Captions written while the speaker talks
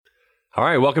All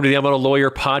right, welcome to the Unbundled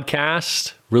Lawyer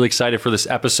podcast. Really excited for this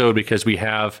episode because we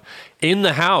have in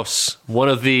the house one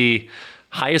of the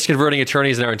highest converting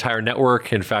attorneys in our entire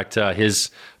network. In fact, his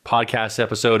podcast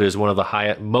episode is one of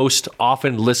the most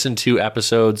often listened to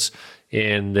episodes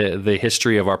in the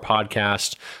history of our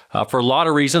podcast for a lot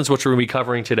of reasons, which we're going to be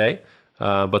covering today.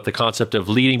 But the concept of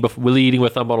leading with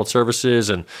unbundled services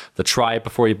and the try it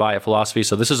before you buy it philosophy.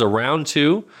 So this is a round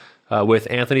two with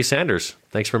Anthony Sanders.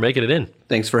 Thanks for making it in.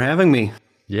 Thanks for having me.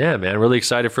 Yeah, man, really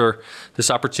excited for this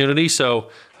opportunity. So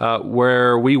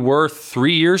where we were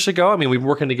 3 years ago, I mean, we've been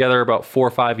working together about 4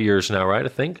 or 5 years now, right? I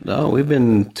think. No, we've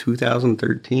been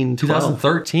 2013,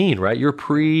 2013, right? You're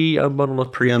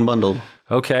pre-unbundled. Pre-unbundled.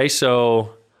 Okay,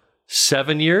 so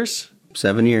 7 years?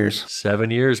 7 years.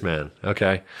 7 years, man.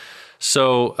 Okay.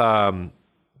 So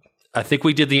I think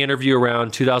we did the interview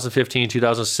around 2015,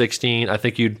 2016. I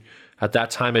think you'd, at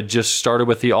that time, had just started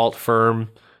with the alt firm.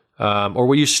 Or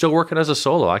were you still working as a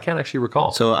solo? I can't actually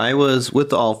recall. So I was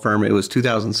with the alt firm. It was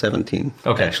 2017.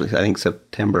 Okay. Actually, I think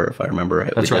September, if I remember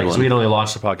right. That's right. So we had only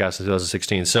launched the podcast in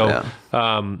 2016. So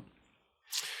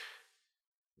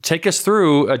take us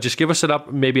through, just give us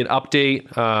maybe an update.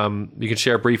 You can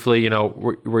share briefly,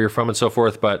 where you're from and so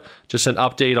forth, but just an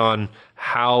update on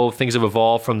how things have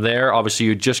evolved from there. Obviously,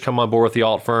 you just come on board with the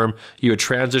alt firm. You had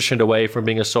transitioned away from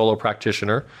being a solo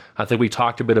practitioner. I think we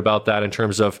talked a bit about that in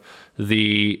terms of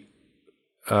the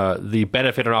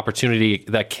benefit and opportunity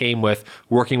that came with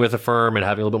working with a firm and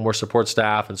having a little bit more support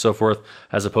staff and so forth,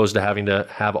 as opposed to having to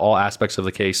have all aspects of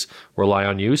the case rely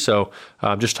on you. So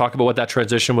just talk about what that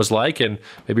transition was like and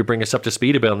maybe bring us up to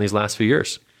speed a bit on these last few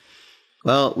years.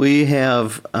 Well, we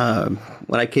have,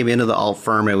 when I came into the alt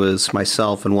firm, it was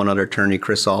myself and one other attorney,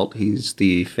 Chris Alt. He's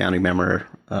the founding member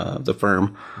of the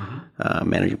firm,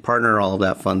 managing partner, all of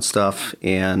that fun stuff.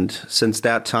 And since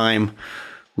that time,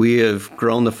 we have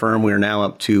grown the firm. We are now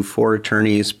up to 4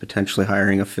 attorneys, potentially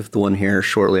hiring a 5th one here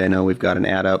shortly. I know we've got an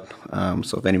ad up.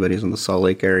 So if anybody's in the Salt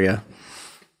Lake area,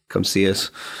 come see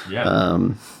us. Yeah.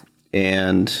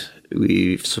 And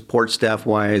support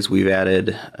staff-wise, we've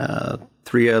added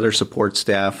 3 other support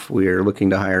staff. We are looking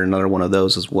to hire another one of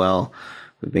those as well.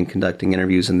 We've been conducting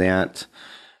interviews in that.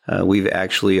 We've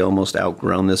actually almost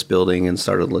outgrown this building and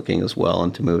started looking as well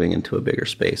into moving into a bigger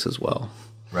space as well.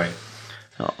 Right.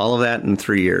 All of that in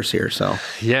 3 years here. So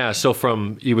yeah, so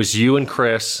it was you and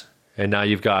Chris, and now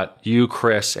you've got you,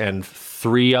 Chris, and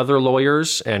 3 other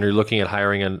lawyers, and you're looking at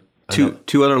hiring two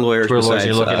other lawyers. Two other lawyers, and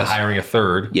you're looking at hiring a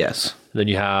 3rd. Yes. Then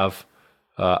you have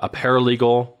a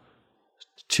paralegal,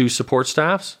 2 support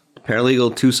staffs.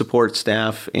 Paralegal, 2 support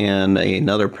staff, and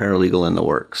another paralegal in the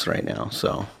works right now.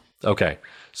 So okay.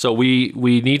 So we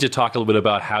need to talk a little bit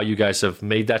about how you guys have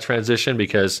made that transition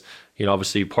because,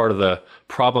 obviously part of the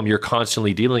problem you're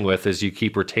constantly dealing with is you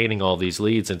keep retaining all these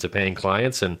leads into paying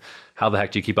clients, and how the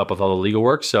heck do you keep up with all the legal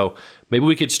work? So maybe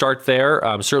we could start there.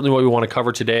 Certainly what we want to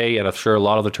cover today, and I'm sure a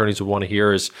lot of the attorneys would want to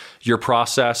hear, is your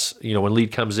process, when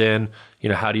lead comes in,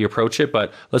 how do you approach it?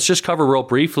 But let's just cover real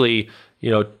briefly,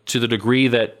 to the degree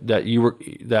that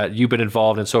you've been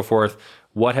involved and so forth,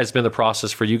 what has been the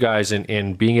process for you guys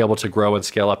in being able to grow and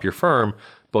scale up your firm,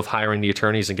 both hiring the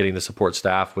attorneys and getting the support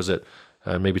staff? Was it,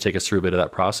 maybe take us through a bit of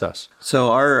that process. So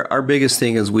our biggest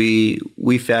thing is we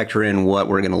factor in what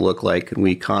we're going to look like, and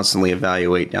we constantly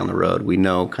evaluate down the road. We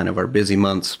know kind of our busy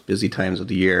months, busy times of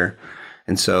the year.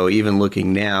 And so even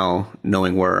looking now,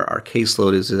 knowing where our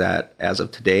caseload is at as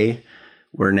of today,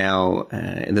 we're now,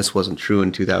 and this wasn't true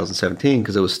in 2017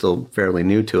 because it was still fairly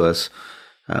new to us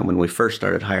when we first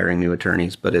started hiring new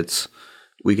attorneys, but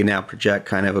we can now project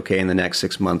kind of, okay, in the next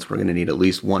 6 months, we're going to need at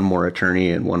least 1 more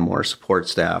attorney and 1 more support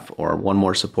staff, or 1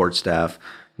 more support staff,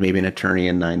 maybe an attorney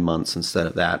in 9 months instead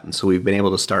of that. And so we've been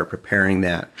able to start preparing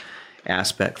that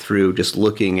aspect through just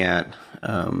looking at,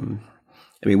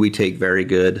 we take very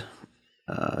good,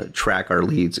 track our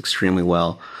leads extremely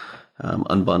well.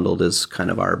 Unbundled is kind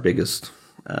of our biggest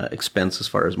expense as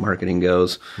far as marketing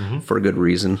goes, for a good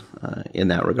reason in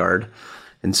that regard.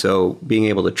 And so being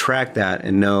able to track that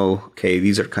and know, okay,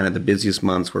 these are kind of the busiest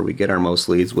months where we get our most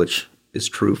leads, which is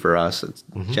true for us. It's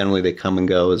generally they come and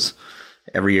go as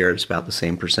every year. It's about the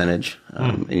same percentage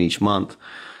in each month.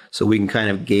 So we can kind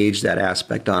of gauge that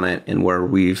aspect on it, and where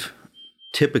we've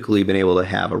typically been able to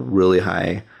have a really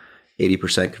high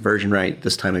 80% conversion rate.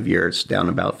 This time of year, it's down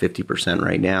about 50%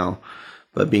 right now.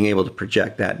 But being able to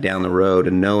project that down the road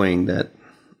and knowing that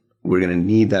we're going to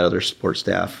need that other support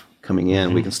staff coming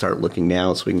in, we can start looking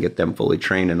now so we can get them fully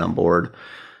trained and on board.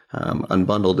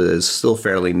 Unbundled is still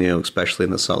fairly new, especially in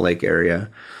the Salt Lake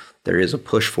area. There is a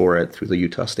push for it through the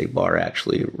Utah State Bar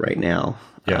actually right now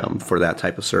for that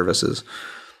type of services.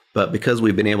 But because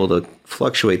we've been able to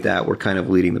fluctuate that, we're kind of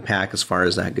leading the pack as far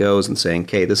as that goes and saying,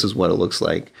 okay, this is what it looks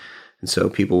like. And so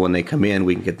people, when they come in,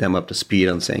 we can get them up to speed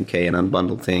on saying, okay, an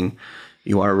unbundled thing,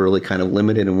 you are really kind of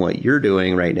limited in what you're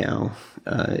doing right now.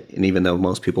 And even though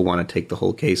most people want to take the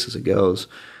whole case as it goes,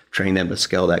 train them to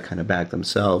scale that kind of back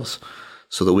themselves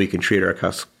so that we can treat our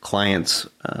clients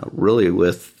really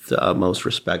with the utmost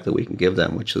respect that we can give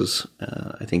them, which is,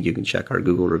 I think you can check our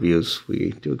Google reviews.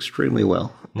 We do extremely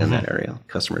well in that area,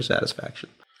 customer satisfaction.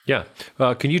 Yeah.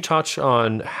 Can you touch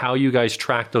on how you guys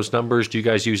track those numbers? Do you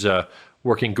guys use a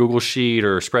working Google sheet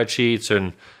or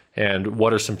spreadsheets? And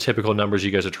what are some typical numbers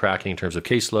you guys are tracking in terms of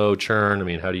caseload, churn? I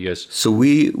mean, how do you guys? So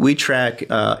we track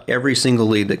every single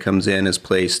lead that comes in is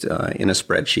placed in a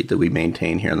spreadsheet that we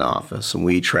maintain here in the office. And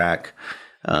we track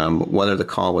whether the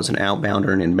call was an outbound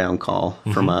or an inbound call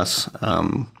from us.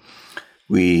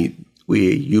 We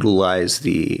utilize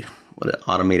the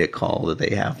automated call that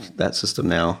they have, that system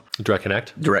now. Direct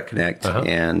Connect.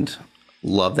 And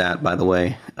love that, by the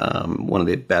way. One of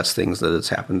the best things that has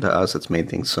happened to us. It's made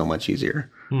things so much easier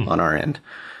on our end.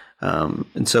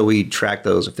 And so we track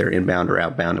those if they're inbound or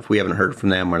outbound. If we haven't heard from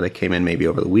them or they came in maybe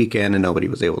over the weekend and nobody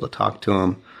was able to talk to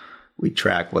them, we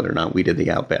track whether or not we did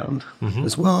the outbound,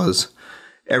 as well as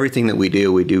everything that we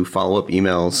do follow-up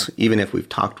emails. Even if we've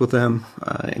talked with them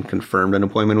and confirmed an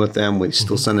appointment with them, we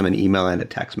still send them an email and a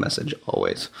text message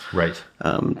always. Right.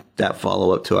 That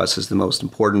follow-up to us is the most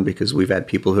important because we've had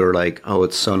people who are like, oh,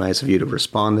 it's so nice of you to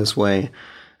respond this way.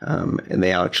 And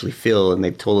they actually feel, and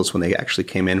they've told us when they actually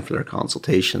came in for their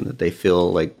consultation, that they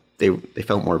feel like they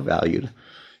felt more valued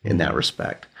in that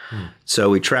respect. So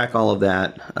we track all of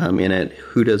that in it.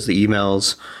 Who does the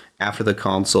emails after the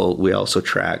consult? We also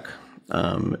track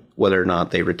whether or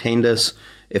not they retained us,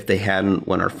 if they hadn't,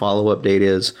 when our follow-up date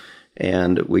is,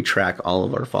 and we track all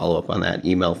of our follow-up on that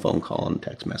email, phone call, and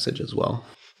text message as well.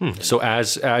 So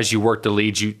as you work the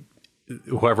leads,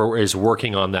 whoever is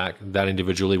working on that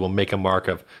individually will make a mark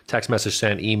of text message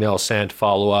sent, email sent,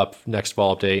 follow-up, next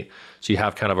follow-up date. So you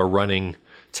have kind of a running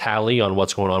tally on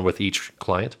what's going on with each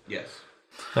client? Yes.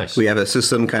 Nice. We have a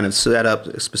system kind of set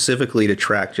up specifically to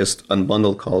track just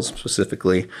unbundled calls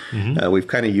specifically. We've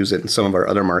kind of used it in some of our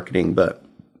other marketing, but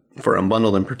for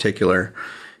unbundled in particular,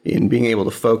 in being able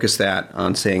to focus that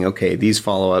on saying, okay, these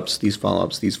follow-ups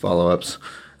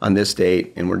on this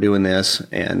date, and we're doing this,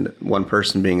 and one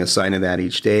person being assigned to that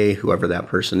each day, whoever that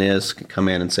person is, can come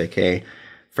in and say, okay,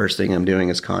 first thing I'm doing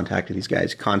is contacting these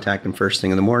guys. Contact them first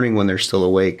thing in the morning when they're still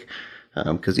awake.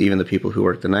 Because even the people who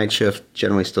work the night shift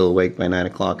generally still awake by 9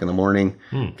 o'clock in the morning,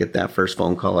 get that first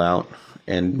phone call out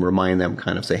and remind them,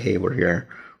 kind of say, hey, we're here.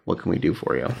 What can we do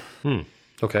for you?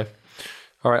 Okay.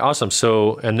 All right, awesome.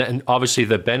 So, and then obviously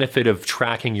the benefit of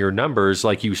tracking your numbers,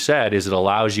 like you said, is it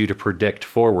allows you to predict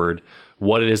forward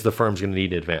what it is the firm's going to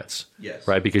need in advance. Yes.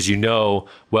 Right? Because you know,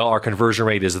 well, our conversion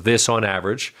rate is this on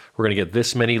average. We're going to get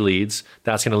this many leads.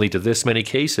 That's going to lead to this many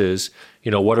cases.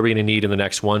 You know, what are we going to need in the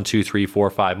next 1, 2, 3, 4,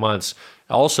 5 months?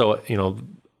 Also, you know,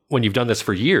 when you've done this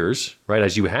for years, right,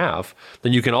 as you have,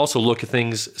 then you can also look at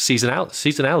things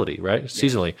seasonality, right? Yes.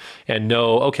 Seasonally, and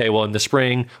know, okay, well, in the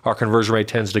spring, our conversion rate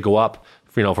tends to go up,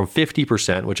 you know, from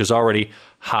 50%, which is already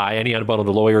high. Any unbundled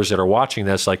lawyers that are watching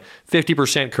this, like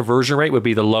 50% conversion rate would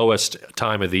be the lowest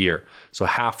time of the year. So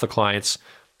half the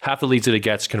leads that it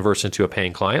gets converts into a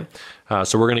paying client.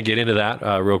 So we're going to get into that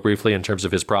real briefly in terms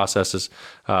of his processes,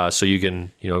 so you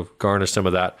can, you know, garner some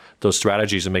of those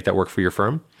strategies and make that work for your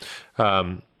firm.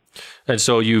 And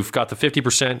so you've got the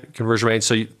 50% conversion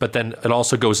rate. But then it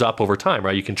also goes up over time,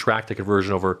 right? You can track the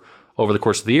conversion over the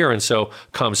course of the year. And so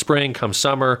come spring, come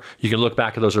summer, you can look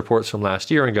back at those reports from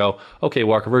last year and go, okay,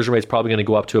 well, our conversion rate's probably going to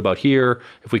go up to about here.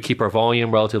 If we keep our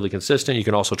volume relatively consistent, you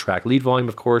can also track lead volume,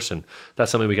 of course, and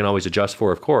that's something we can always adjust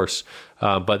for, of course.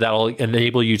 But that'll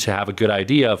enable you to have a good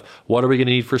idea of what are we going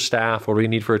to need for staff, what are we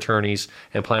going to need for attorneys,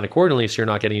 and plan accordingly so you're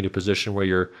not getting into a position where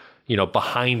you're, you know,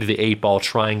 behind the 8 ball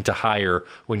trying to hire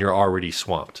when you're already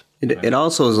swamped. It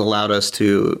also has allowed us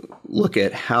to look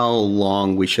at how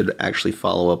long we should actually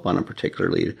follow up on a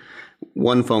particular lead.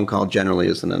 One phone call generally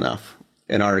isn't enough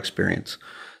in our experience.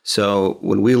 So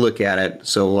when we look at it,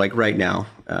 so like right now,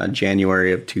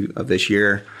 January of this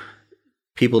year,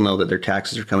 people know that their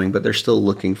taxes are coming, but they're still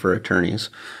looking for attorneys.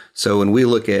 So when we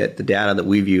look at the data that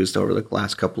we've used over the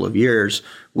last couple of years,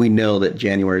 we know that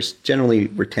January is generally,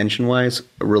 retention-wise,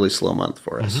 a really slow month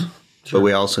for us. Sure. But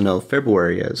we also know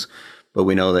February is. But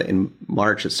we know that in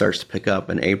March, it starts to pick up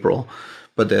in April.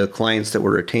 But the clients that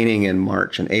we're retaining in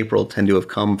March and April tend to have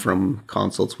come from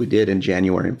consults we did in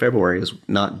January and February, is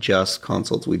not just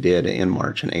consults we did in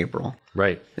March and April.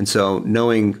 Right. And so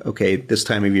knowing, okay, this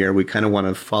time of year, we kind of want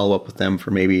to follow up with them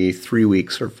for maybe 3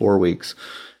 weeks or 4 weeks.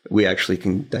 we actually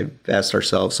can divest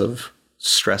ourselves of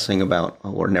stressing about,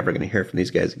 oh, we're never going to hear from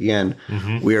these guys again.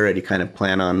 We already kind of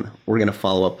plan on, we're going to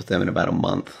follow up with them in about a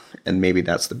month. And maybe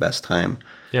that's the best time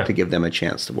to give them a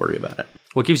chance to worry about it.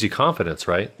 Well, it gives you confidence,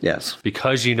 right? Yes.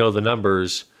 Because you know the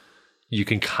numbers, you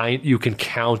can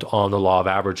count on the law of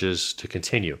averages to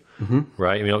continue,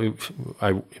 right?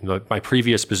 My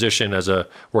previous position as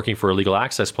working for a legal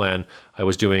access plan, I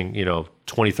was doing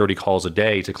 20, 30 calls a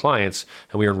day to clients,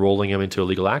 and we were enrolling them into a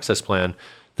legal access plan.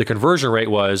 The conversion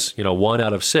rate was 1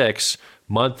 out of 6,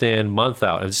 month in, month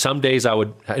out. And some days I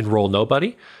would enroll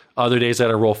nobody, other days I'd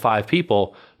enroll 5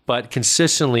 people. But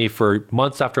consistently for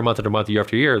month after month after month, year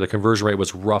after year, the conversion rate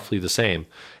was roughly the same.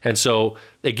 And so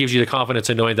it gives you the confidence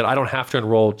in knowing that I don't have to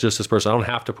enroll just this person. I don't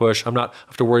have to push. I'm not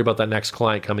have to worry about that next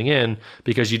client coming in,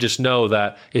 because you just know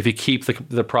that if you keep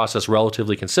the process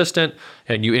relatively consistent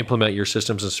and you implement your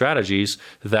systems and strategies,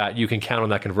 that you can count on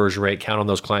that conversion rate, count on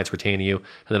those clients retaining you,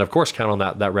 and then of course count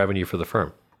on that revenue for the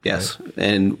firm. Yes. Right?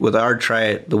 And with our try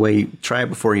it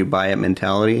before you buy it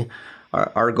mentality,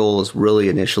 our goal is really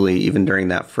initially, even during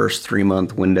that first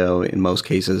 3-month window, in most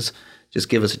cases, just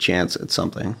give us a chance at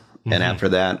something. And after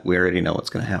that, we already know what's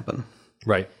going to happen.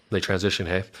 Right. They transition,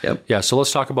 hey? Yep. Yeah, so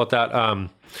let's talk about that.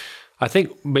 I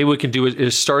think maybe what we can do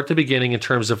is start at the beginning in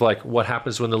terms of like what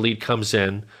happens when the lead comes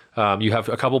in. You have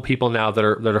a couple people now that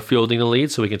are fielding the lead,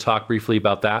 so we can talk briefly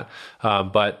about that.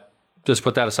 But just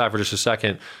put that aside for just a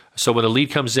second. So when the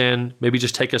lead comes in, maybe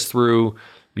just take us through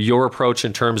your approach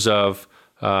in terms of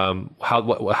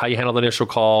how you handle the initial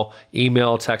call,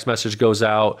 email, text message goes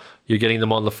out, you're getting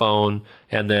them on the phone,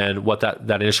 and then what that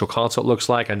initial consult looks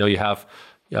like. I know you have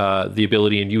the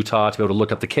ability in Utah to be able to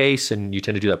look up the case, and you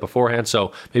tend to do that beforehand.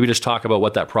 So maybe just talk about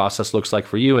what that process looks like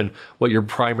for you and what your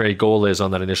primary goal is on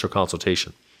that initial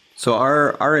consultation. So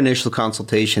our initial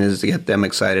consultation is to get them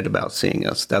excited about seeing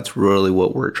us. That's really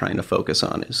what we're trying to focus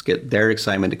on, is get their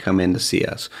excitement to come in to see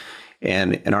us.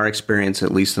 And in our experience,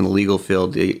 at least in the legal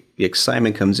field, the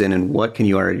excitement comes in what can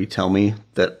you already tell me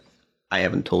that I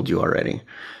haven't told you already?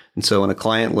 And so when a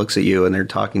client looks at you and they're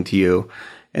talking to you,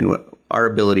 and our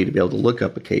ability to be able to look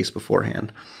up a case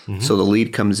beforehand. So the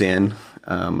lead comes in,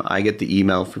 I get the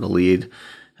email for the lead.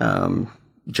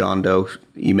 John Doe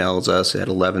emails us at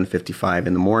 11:55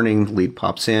 in the morning. Lead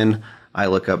pops in. I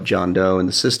look up John Doe in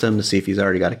the system to see if he's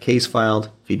already got a case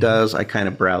filed. If he does, I kind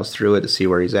of browse through it to see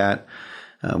where he's at.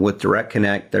 With Direct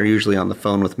Connect, they're usually on the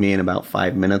phone with me in about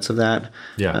 5 minutes of that.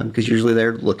 Yeah. Because usually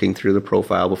they're looking through the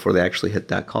profile before they actually hit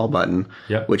that call button,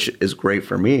 which is great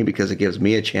for me because it gives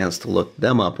me a chance to look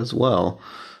them up as well.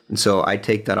 And so I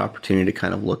take that opportunity to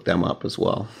kind of look them up as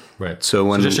well. Right.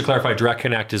 So just to clarify, Direct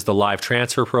Connect is the live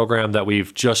transfer program that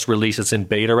we've just released. It's in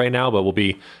beta right now, but will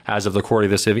be, as of the recording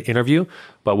of this interview,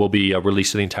 but we'll be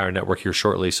released to the entire network here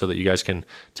shortly so that you guys can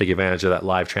take advantage of that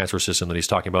live transfer system that he's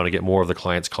talking about and get more of the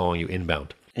clients calling you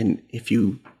inbound. And if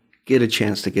you get a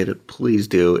chance to get it, please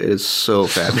do. It is so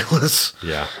fabulous.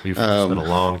 Yeah, we've spent a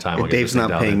long time on it. Dave's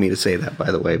not paying me to say that, by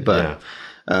the way, but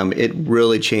it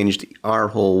really changed our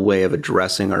whole way of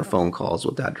addressing our phone calls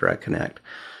with that Direct Connect.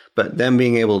 But them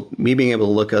being able to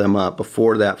look them up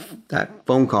before that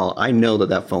phone call, I know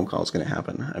that phone call is going to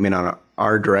happen. I mean, on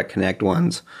our Direct Connect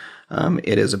ones,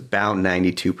 it is about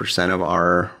 92% of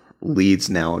our leads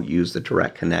now use the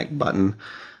Direct Connect button.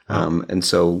 And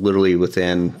so literally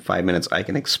within 5 minutes, I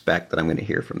can expect that I'm going to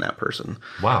hear from that person.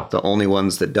 Wow. The only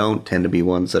ones that don't tend to be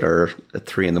ones that are at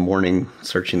 3 a.m.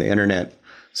 searching the internet,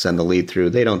 send the lead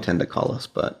through. They don't tend to call us,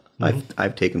 but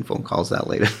I've taken phone calls that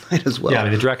late at night as well. Yeah, I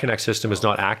mean, the Direct Connect system is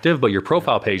not active, but your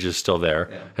profile page is still there.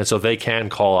 Yeah. And so they can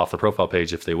call off the profile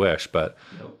page if they wish, but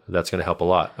that's going to help a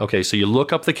lot. Okay, so you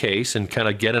look up the case and kind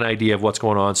of get an idea of what's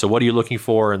going on. So what are you looking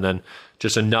for? And then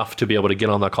just enough to be able to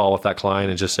get on the call with that client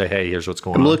and just say, hey, here's what's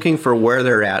going on. I'm looking for where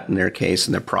they're at in their case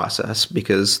and their process,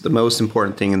 because the most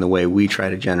important thing in the way we try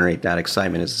to generate that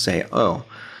excitement is to say, oh,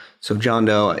 so John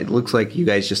Doe, it looks like you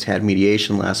guys just had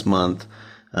mediation last month.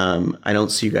 I don't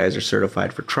see you guys are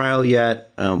certified for trial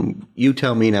yet. You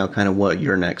tell me now kind of what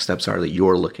your next steps are that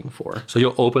you're looking for. So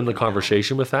you'll open the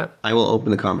conversation with that? I will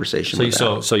open the conversation with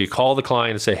that. So you call the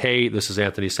client and say, hey, this is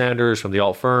Anthony Sanders from the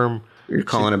Alt firm. You're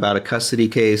calling about a custody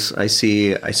case. I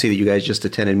see that you guys just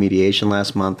attended mediation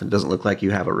last month. It doesn't look like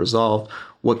you have it resolved.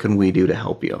 What can we do to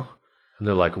help you? And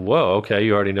they're like, whoa, okay,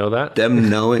 you already know that? Them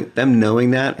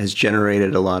knowing that has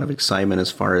generated a lot of excitement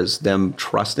as far as them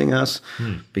trusting us,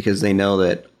 because they know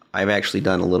that I've actually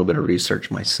done a little bit of research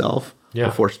myself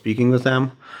before speaking with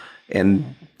them.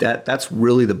 And that's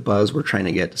really the buzz we're trying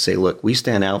to get, to say, look, we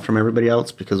stand out from everybody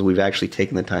else because we've actually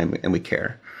taken the time and we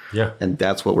care. Yeah. And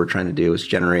that's what we're trying to do, is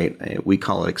generate, we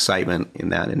call it excitement in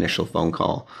that initial phone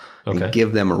call, and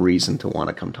give them a reason to want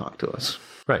to come talk to us.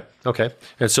 Right. Okay.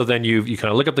 And so then you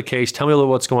kind of look up the case, tell me a little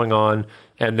what's going on,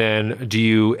 and then do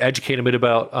you educate a bit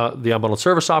about the unbundled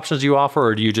service options you offer,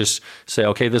 or do you just say,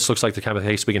 okay, this looks like the kind of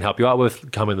case we can help you out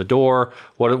with, come in the door?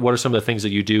 What are some of the things that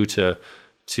you do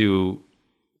to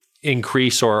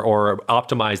increase or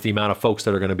optimize the amount of folks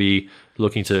that are going to be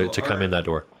looking to come in that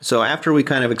door? So after we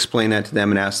kind of explain that to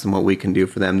them and ask them what we can do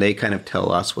for them, they kind of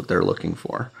tell us what they're looking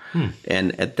for.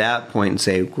 And at that point and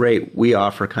say, great, we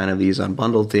offer kind of these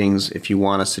unbundled things. If you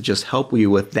want us to just help you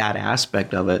with that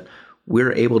aspect of it,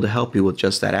 we're able to help you with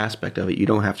just that aspect of it. You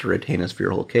don't have to retain us for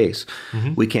your whole case.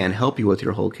 We can't help you with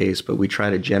your whole case, but we try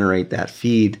to generate that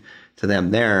feed to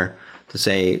them there to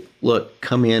say, look,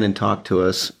 come in and talk to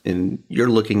us. And you're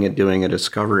looking at doing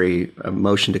a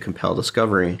motion to compel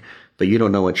discovery, but you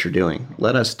don't know what you're doing.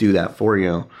 Let us do that for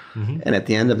you. And at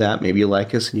the end of that, maybe you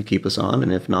like us and you keep us on.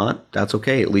 And if not, that's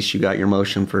okay. At least you got your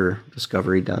motion for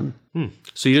discovery done.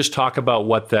 So you just talk about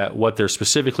what they're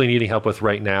specifically needing help with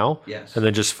right now, Yes. and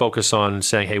then just focus on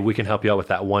saying, hey, we can help you out with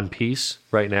that one piece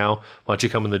right now. Why don't you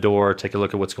come in the door, take a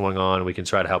look at what's going on, and we can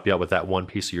try to help you out with that one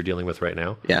piece that you're dealing with right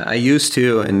now? Yeah, I used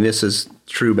to, and this is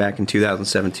true back in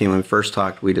 2017 when we first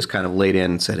talked, we just kind of laid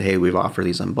in and said, hey, we've offered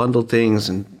these unbundled things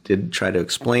and did try to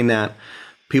explain that.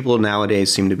 People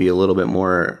nowadays seem to be a little bit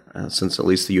more, since at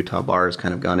least the Utah bar has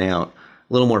kind of gone out,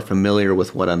 a little more familiar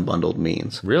with what unbundled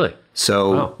means. Really?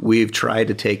 So we've tried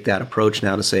to take that approach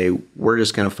now to say, we're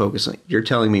just going to focus on, you're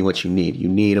telling me what you need. You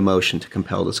need a motion to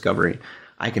compel discovery.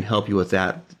 I can help you with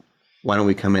that. Why don't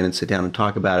we come in and sit down and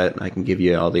talk about it? And I can give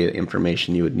you all the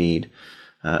information you would need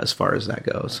as far as that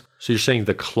goes. So you're saying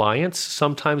the clients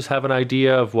sometimes have an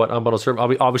idea of what unbundled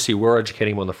service, obviously we're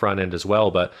educating them on the front end as well,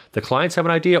 but the clients have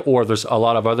an idea, or there's a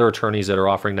lot of other attorneys that are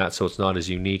offering that, so it's not as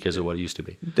unique as what it used to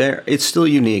be? It's still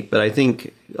unique, but I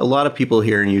think a lot of people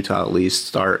here in Utah at least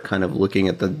start kind of looking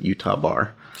at the Utah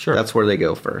bar. Sure. That's where they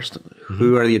go first.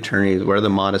 Who are the attorneys? What are the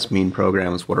modest mean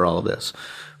programs? What are all of this?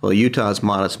 Well, Utah's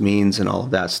modest means and all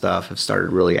of that stuff have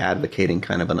started really advocating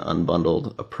kind of an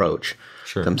unbundled approach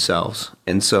themselves.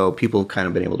 And so people have kind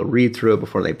of been able to read through it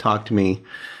before they talk to me.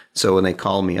 So when they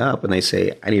call me up and they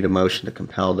say, I need a motion to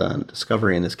compel the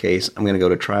discovery in this case, I'm going to go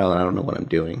to trial and I don't know what I'm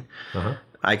doing.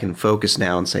 I can focus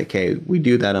now and say, okay, we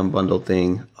do that unbundled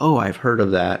thing. Oh, I've heard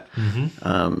of that.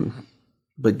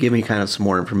 But give me kind of some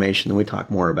more information and we talk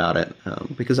more about it.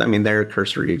 Because, I mean, their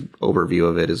cursory overview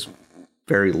of it is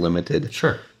very limited.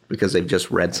 Sure. Because they've just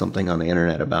read something on the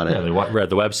internet about it. Yeah, they read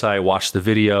the website, watched the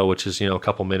video, which is, a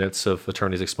couple minutes of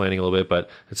attorneys explaining a little bit, but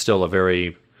it's still a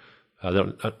very, they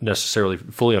don't necessarily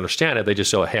fully understand it. They just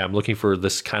say, hey, I'm looking for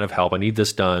this kind of help. I need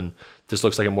this done. This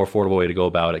looks like a more affordable way to go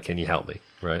about it. Can you help me?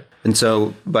 Right. And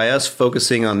so by us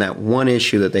focusing on that one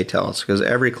issue that they tell us, because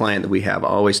every client that we have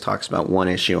always talks about one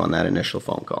issue on that initial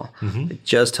phone call. They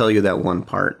just tell you that one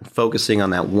part, focusing on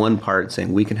that one part and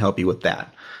saying, we can help you with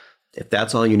that. If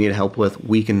that's all you need help with,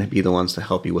 we can be the ones to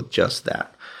help you with just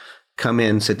that. Come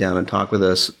in, sit down and talk with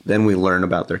us. Then we learn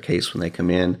about their case when they come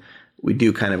in. We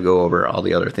do kind of go over all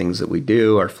the other things that we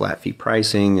do, our flat fee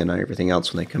pricing and everything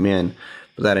else when they come in.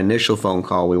 But that initial phone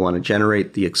call, we want to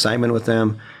generate the excitement with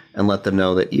them and let them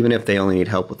know that even if they only need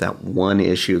help with that one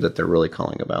issue that they're really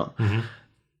calling about,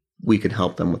 we can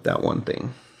help them with that one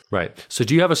thing. Right. So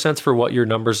do you have a sense for what your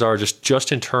numbers are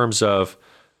just in terms of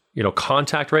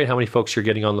contact rate, how many folks you're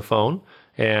getting on the phone?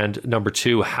 And number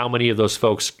two, how many of those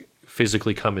folks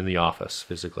physically come in the office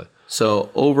physically? So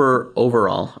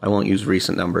overall, I won't use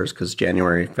recent numbers because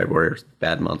January, February are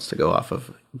bad months to go off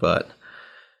of, but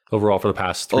overall for the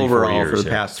past 3-4 years. For the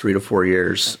past 3 to 4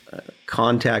 years,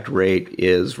 contact rate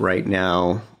is right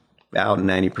now about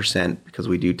 90% because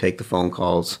we do take the phone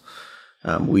calls.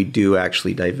 We do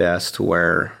actually divest to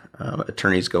where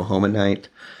attorneys go home at night.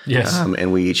 Yes.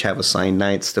 And we each have assigned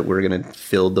nights that we're going to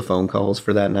field the phone calls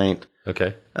for that night.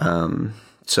 Okay.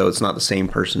 So it's not the same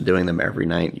person doing them every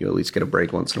night. You at least get a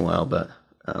break once in a while, but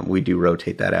we do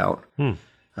rotate that out.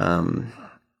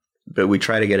 But we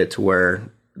try to get it to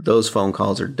where those phone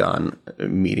calls are done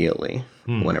immediately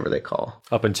whenever they call.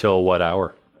 Up until what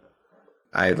hour?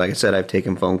 Like I said, I've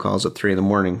taken phone calls at 3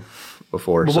 a.m.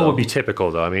 before. Well, what would be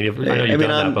typical though? I mean, I know you've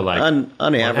done that, but like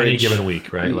on average, any given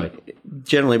week, right? Like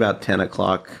generally about 10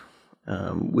 o'clock.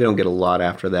 We don't get a lot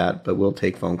after that, but we'll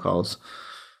take phone calls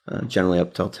generally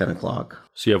up till 10 o'clock.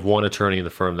 So you have one attorney in the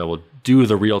firm that will do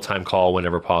the real-time call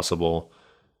whenever possible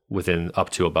within up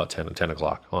to about 10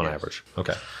 o'clock on average.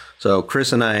 Okay. So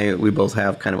Chris and I, we both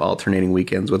have kind of alternating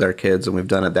weekends with our kids, and we've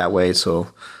done it that way. So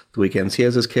the weekends he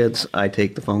has his kids, I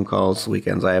take the phone calls. The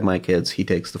weekends I have my kids, he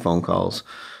takes the phone calls.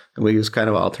 And we just kind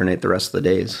of alternate the rest of the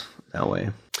days that way.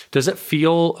 Does it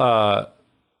feel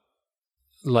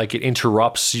like it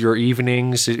interrupts your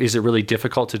evenings? Is it really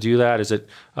difficult to do that? Is it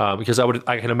because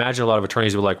I can imagine a lot of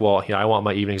attorneys would be like, well, I want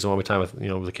my evenings, I want my time with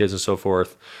with the kids and so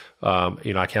forth.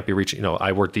 I can't be reaching.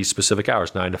 I work these specific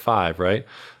hours, 9 to 5, right?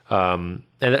 And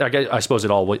I suppose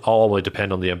it all would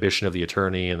depend on the ambition of the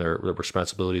attorney and their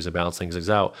responsibilities and balancing things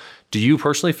out. Do you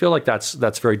personally feel like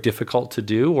that's very difficult to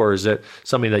do, or is it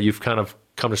something that you've kind of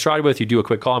come to stride with? You do a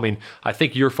quick call. I mean, I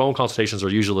think your phone consultations are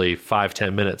usually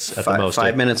 5-10 minutes at the most.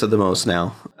 5 minutes at the most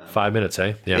now. 5 minutes,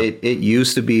 eh? Yeah. It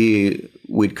used to be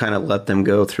we'd kind of let them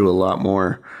go through a lot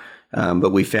more.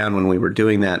 But we found when we were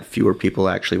doing that, fewer people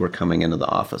actually were coming into the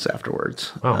office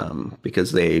afterwards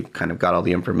because they kind of got all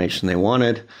the information they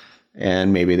wanted.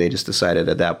 And maybe they just decided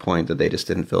at that point that they just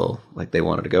didn't feel like they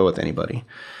wanted to go with anybody.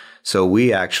 So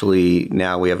we actually,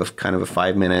 now we have a kind of a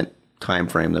 5-minute time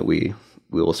frame that we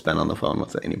will spend on the phone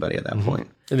with anybody at that point.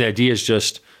 And the idea is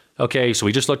just, okay, so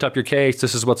we just looked up your case.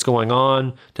 This is what's going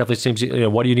on. Definitely seems,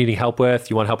 what are you needing help with?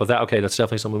 You want help with that? Okay, that's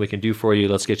definitely something we can do for you.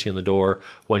 Let's get you in the door.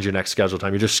 When's your next scheduled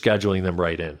time? You're just scheduling them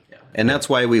right in. Yeah. And that's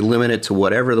why we limit it to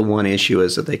whatever the one issue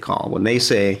is that they call. When they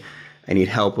say, I need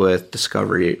help with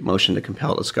discovery, motion to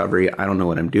compel discovery, I don't know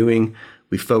what I'm doing,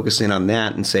 we focus in on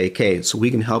that and say, okay, so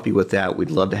we can help you with that. We'd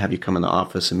love to have you come in the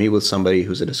office and meet with somebody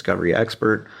who's a discovery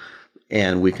expert,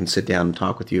 and we can sit down and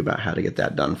talk with you about how to get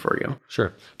that done for you.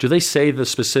 Sure. Do they say the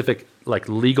specific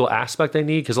legal aspect they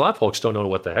need? Because a lot of folks don't know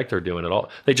what the heck they're doing at all.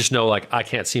 They just know I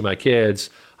can't see my kids.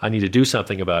 I need to do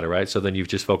something about it, right? So then you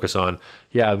just focus on,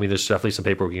 there's definitely some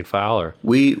paperwork you can file. Or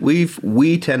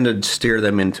we tend to steer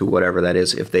them into whatever that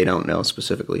is if they don't know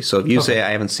specifically. So if you say, I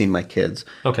haven't seen my kids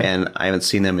and I haven't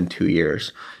seen them in 2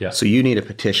 years, so you need a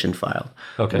petition filed.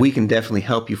 We can definitely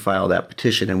help you file that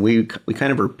petition. And we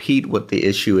kind of repeat what the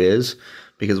issue is,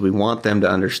 because we want them to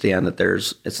understand that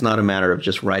it's not a matter of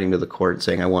just writing to the court and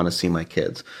saying, I want to see my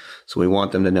kids. So we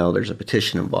want them to know there's a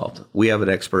petition involved. We have an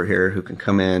expert here who can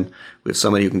come in. We have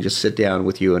somebody who can just sit down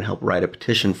with you and help write a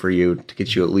petition for you to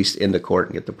get you at least into court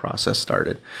and get the process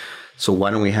started. So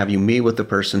why don't we have you meet with the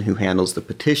person who handles the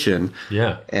petition?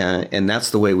 Yeah. And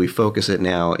that's the way we focus it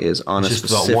now, is on it's a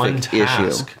specific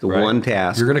issue. The one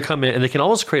task. You're going to come in, and they can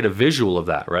almost create a visual of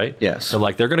that, right? Yes. So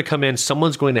they're going to come in,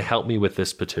 someone's going to help me with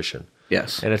this petition.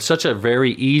 Yes. And it's such a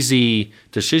very easy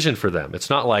decision for them. It's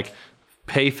not like,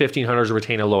 pay $1,500 to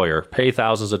retain a lawyer, pay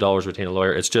thousands of dollars to retain a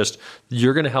lawyer. It's just,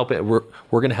 you're going to help it. We're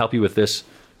going to help you with this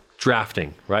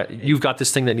drafting, right? You've got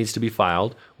this thing that needs to be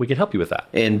filed. We can help you with that.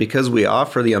 And because we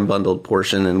offer the unbundled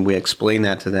portion and we explain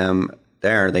that to them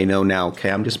there, they know now,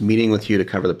 okay, I'm just meeting with you to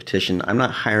cover the petition. I'm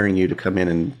not hiring you to come in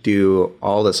and do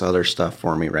all this other stuff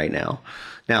for me right now.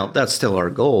 Now, that's still our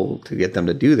goal, to get them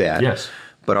to do that. Yes.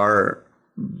 But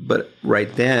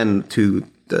right then, to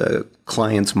the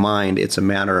client's mind, it's a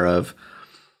matter of,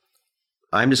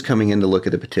 I'm just coming in to look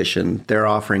at the petition. They're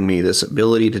offering me this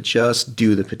ability to just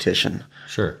do the petition.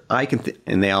 Sure. I can,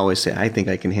 and they always say, I think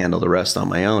I can handle the rest on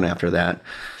my own after that.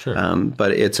 Sure.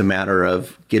 But it's a matter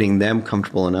of getting them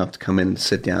comfortable enough to come in and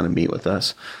sit down and meet with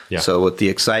us. Yeah. So with the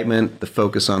excitement, the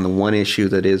focus on the one issue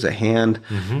that is at hand,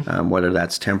 whether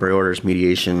that's temporary orders,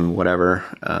 mediation, whatever,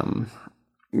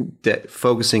 that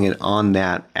focusing it on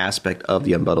that aspect of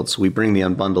the unbundled. So we bring the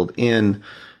unbundled in,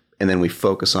 and then we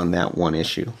focus on that one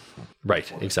issue.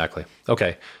 Right, exactly.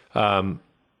 Okay.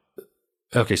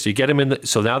 Okay, so you get them in.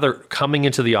 So now they're coming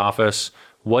into the office.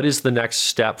 What is the next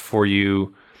step for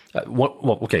you?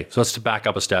 Okay, so let's back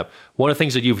up a step. One of the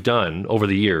things that you've done over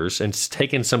the years, and it's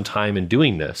taken some time in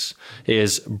doing this,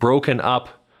 is broken up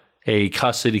a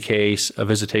custody case, a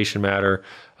visitation matter,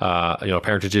 a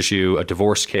parentage issue, a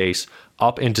divorce case,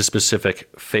 up into specific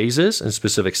phases and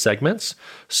specific segments,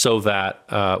 so that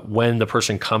when the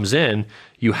person comes in,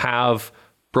 you have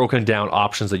broken down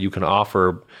options that you can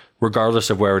offer regardless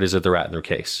of where it is that they're at in their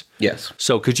case. Yes.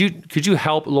 So could you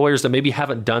help lawyers that maybe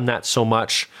haven't done that so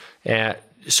much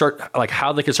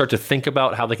how they can start to think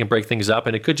about how they can break things up?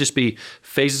 And it could just be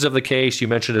phases of the case. You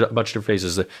mentioned a bunch of different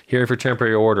phases, the hearing for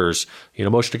temporary orders,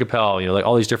 motion to compel, like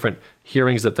all these different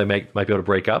hearings that they might be able to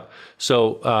break up.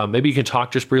 So maybe you can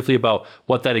talk just briefly about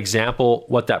what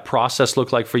that process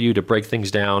looked like for you to break things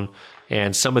down,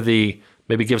 and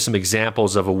maybe give some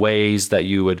examples of ways that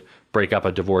you would break up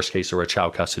a divorce case or a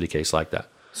child custody case like that.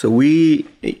 So we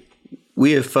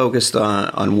have focused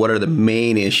on what are the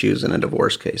main issues in a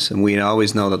divorce case. And we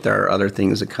always know that there are other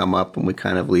things that come up, and we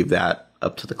kind of leave that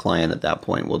up to the client at that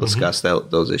point. We'll discuss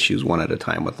those issues one at a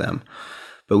time with them.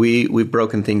 But we've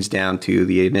broken things down to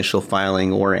the initial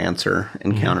filing or answer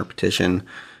and counter petition,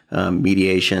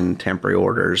 mediation, temporary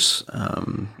orders.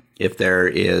 If there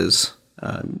is...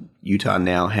 Utah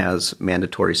now has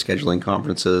mandatory scheduling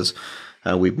conferences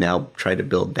We've now tried to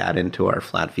build that into our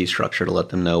flat fee structure to let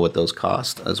them know what those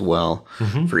cost as well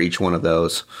for each one of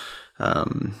those.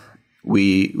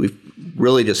 We've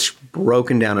really just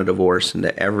broken down a divorce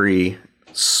into every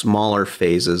smaller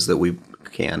phases that we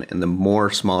can. And the more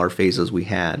smaller phases we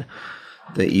had,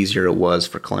 the easier it was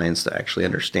for clients to actually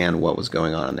understand what was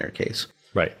going on in their case.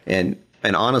 Right. And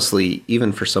honestly,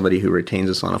 even for somebody who retains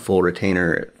us on a full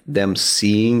retainer, them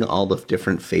seeing all the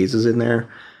different phases in there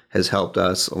has helped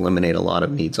us eliminate a lot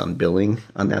of needs on billing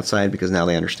on that side, because now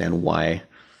they understand why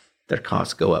their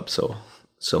costs go up so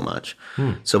much.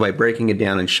 So by breaking it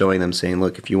down and showing them, saying,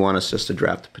 look, if you want us just to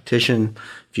draft a petition,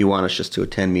 if you want us just to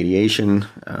attend mediation,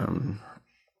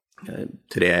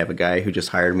 today I have a guy who just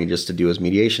hired me just to do his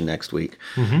mediation next week.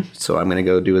 So I'm going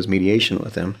to go do his mediation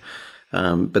with him.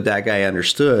 But that guy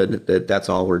understood that that's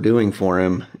all we're doing for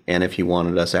him. And if he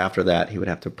wanted us after that, he would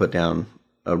have to put down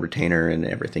a retainer and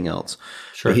everything else.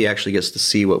 But he actually gets to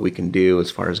see what we can do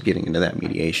as far as getting into that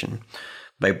mediation.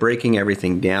 By breaking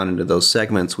everything down into those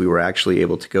segments, we were actually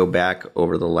able to go back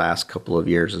over the last couple of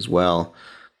years as well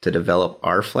to develop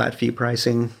our flat fee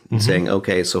pricing and saying,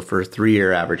 okay, so for a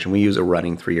 3-year average, and we use a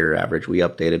running 3-year average, we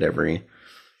update it every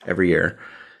year,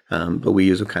 but we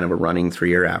use a kind of a running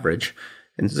 3-year average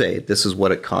and say, this is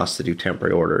what it costs to do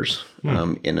temporary orders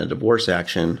in a divorce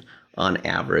action on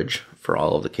average for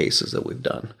all of the cases that we've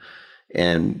done,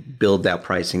 and build that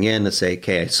pricing in to say,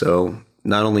 okay, so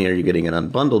not only are you getting an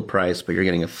unbundled price, but you're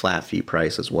getting a flat fee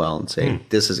price as well, and say,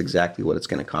 this is exactly what it's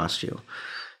going to cost you.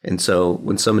 And so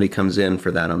when somebody comes in for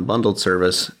that unbundled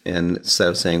service, and instead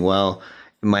of saying, well,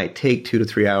 it might take 2 to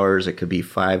 3 hours, it could be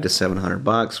 $500 to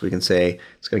 $700, we can say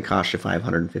it's going to cost you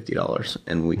 $550,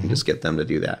 and we can just get them to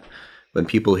do that. When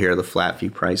people hear the flat fee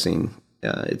pricing,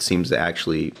 it seems to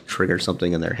actually trigger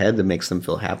something in their head that makes them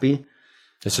feel happy.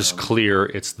 It's just clear.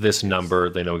 It's this number.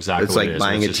 They know exactly what it is. It's like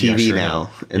buying a TV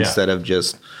now instead of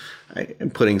just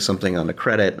putting something on the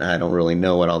credit. I don't really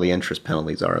know what all the interest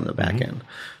penalties are on the back end.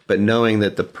 But knowing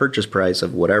that the purchase price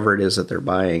of whatever it is that they're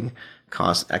buying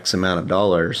costs X amount of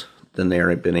dollars, then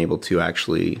they've been able to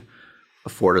actually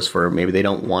afford us for, maybe they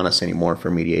don't want us anymore for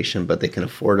mediation, but they can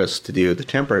afford us to do the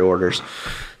temporary orders.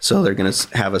 So they're going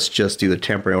to have us just do the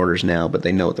temporary orders now, but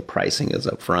they know what the pricing is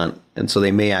up front. And so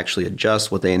they may actually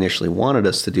adjust what they initially wanted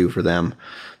us to do for them,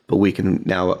 but we can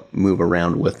now move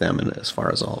around with them and as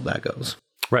far as all of that goes.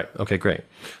 Right. Okay, great.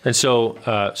 And so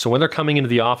when they're coming into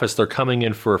the office, they're coming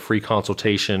in for a free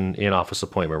consultation in-office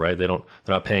appointment, right? They're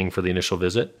not paying for the initial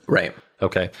visit? Right.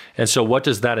 Okay. And so what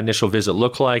does that initial visit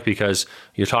look like? Because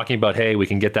you're talking about, hey, we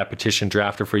can get that petition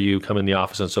drafted for you, come in the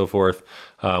office and so forth.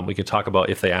 We can talk about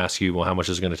if they ask you, well, how much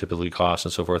is it going to typically cost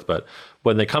and so forth. But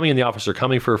when they're coming in the office, they're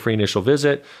coming for a free initial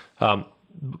visit.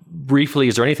 Briefly,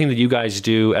 is there anything that you guys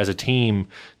do as a team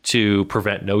to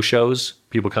prevent no-shows?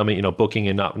 People coming, booking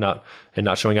and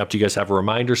not showing up. Do you guys have a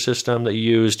reminder system that you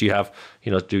use? Do you have,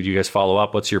 do you guys follow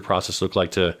up? What's your process look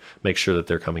like to make sure that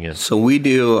they're coming in? So we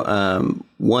do,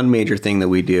 one major thing that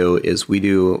we do is we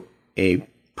do a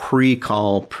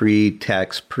pre-call,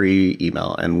 pre-text,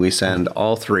 pre-email, and we send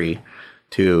all 3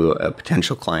 to a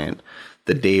potential client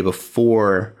the day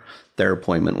before their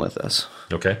appointment with us.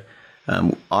 Okay.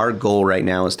 Our goal right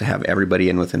now is to have everybody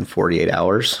in within 48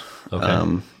 hours.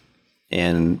 Okay.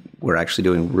 And we're actually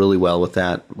doing really well with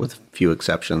that, with a few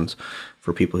exceptions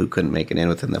for people who couldn't make it in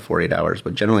within the 48 hours.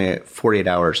 But generally, 48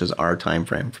 hours is our time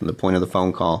frame. From the point of the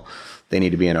phone call, they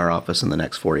need to be in our office in the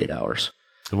next 48 hours.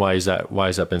 And why has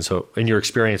that been so, in your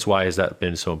experience, why has that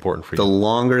been so important for you? The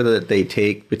longer that they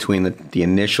take between the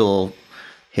initial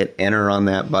hit enter on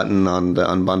that button on the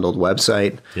Unbundled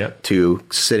website to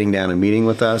sitting down and meeting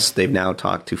with us, they've now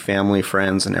talked to family,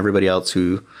 friends, and everybody else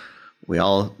who, we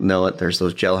all know it. There's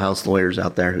those jailhouse lawyers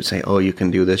out there who say, oh, you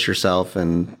can do this yourself.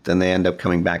 And then they end up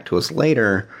coming back to us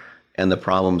later, and the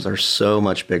problems are so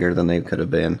much bigger than they could have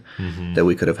been that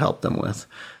we could have helped them with.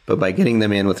 But by getting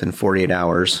them in within 48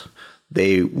 hours,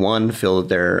 they, one, feel that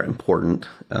they're important,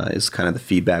 is kind of the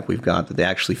feedback we've got, that they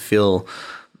actually feel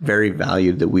very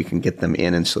valued that we can get them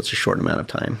in such a short amount of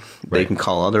time. Right. They can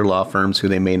call other law firms who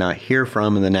they may not hear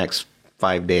from in the next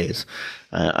 5 days.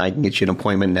 I can get you an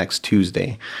appointment next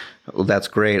Tuesday. Well, that's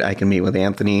great. I can meet with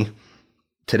Anthony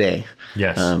today.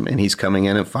 Yes. And he's coming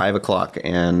in at 5 o'clock,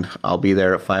 and I'll be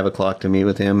there at 5 o'clock to meet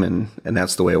with him. And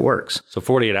that's the way it works. So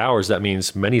 48 hours, that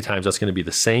means many times that's going to be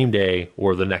the same day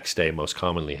or the next day, most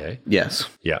commonly, hey? Yes.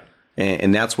 Yeah.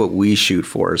 And that's what we shoot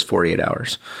for, is 48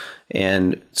 hours.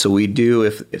 And so we do,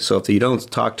 if you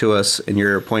don't talk to us and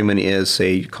your appointment is,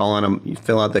 say, you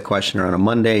fill out the questionnaire on a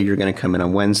Monday, you're going to come in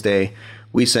on Wednesday,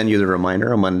 We send you the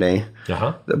reminder on Monday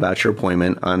Uh-huh. about your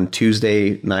appointment. On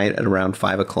Tuesday night at around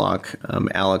 5 o'clock,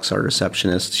 Alex, our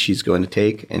receptionist, she's going to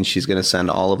take, and she's going to send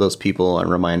all of those people a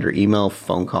reminder email,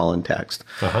 phone call, and text.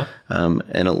 Uh-huh. And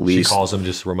at She least calls them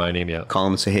just to remind him, yeah. call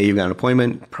them and say, hey, you've got an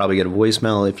appointment. Probably get a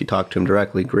voicemail. If you talk to him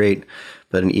directly, great.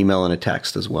 But an email and a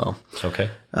text as well. Okay.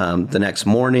 The next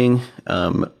morning,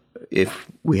 if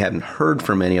we hadn't heard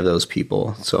from any of those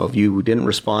people, so if you didn't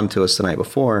respond to us the night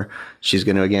before, she's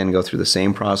going to again go through the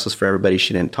same process for everybody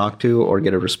she didn't talk to, or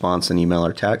get a response in email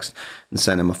or text, and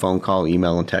send them a phone call,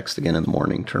 email, and text again in the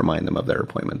morning to remind them of their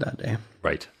appointment that day.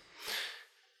 Right.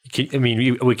 I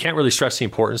mean, we can't really stress the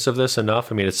importance of this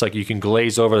enough. I mean, it's like you can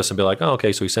glaze over this and be like, oh,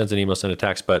 okay, so he sends an email, send a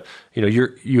text, but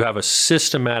you have a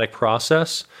systematic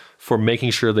process for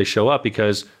making sure they show up,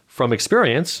 because from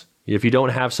experience, if you don't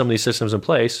have some of these systems in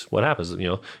place, what happens?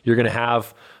 You're going to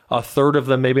have a third of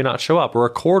them maybe not show up, or a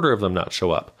quarter of them not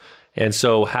show up. And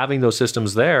so having those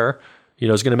systems there,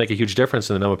 is going to make a huge difference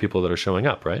in the number of people that are showing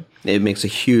up, right? It makes a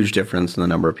huge difference in the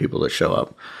number of people that show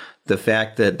up. The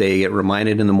fact that they get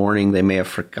reminded in the morning, they may have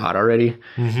forgot already.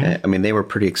 I mean, they were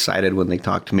pretty excited when they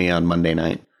talked to me on Monday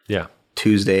night. Yeah.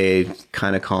 Tuesday,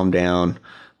 kind of calmed down.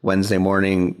 Wednesday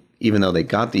morning, even though they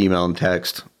got the email and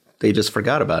text, they just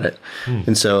forgot about it.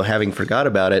 And so having forgot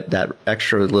about it, that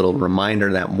extra little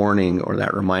reminder that morning, or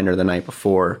that reminder the night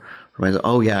before, reminds them,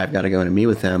 oh yeah, I've got to go in and meet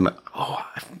with them. Oh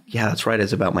yeah, that's right,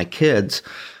 it's about my kids.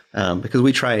 Because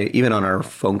we try, even on our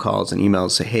phone calls and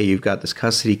emails, say, hey, you've got this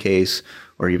custody case,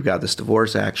 or you've got this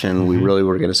divorce action. We really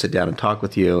were going to sit down and talk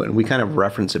with you. And we kind of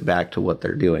reference it back to what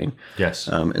they're doing. Yes.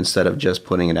 Instead of just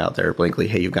putting it out there blankly,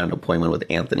 hey, you've got an appointment with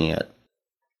Anthony at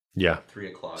 3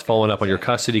 o'clock. It's following up on your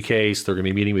custody case. They're going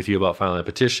to be meeting with you about filing a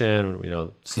petition.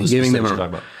 Giving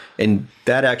them and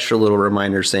that extra little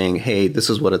reminder saying, hey, this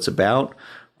is what it's about,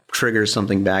 triggers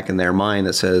something back in their mind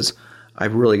that says,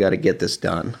 I've really got to get this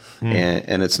done.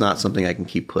 And it's not something I can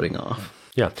keep putting off.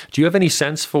 Yeah. Do you have any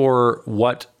sense for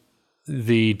what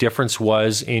the difference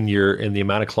was in the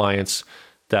amount of clients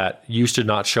that used to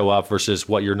not show up versus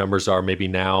what your numbers are maybe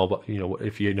now? But,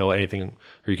 if you know anything,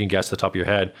 or you can guess the top of your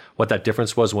head, what that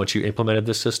difference was once you implemented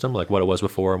this system, like what it was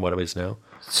before and what it is now?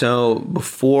 So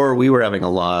before, we were having a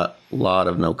lot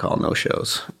of no-call,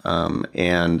 no-shows.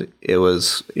 And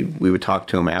we would talk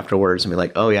to them afterwards and be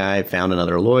like, oh yeah, I found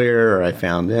another lawyer, or I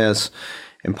found this.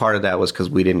 And part of that was because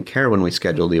we didn't care when we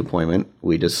scheduled the appointment.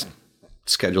 We just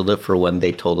scheduled it for when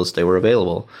they told us they were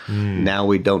available. Now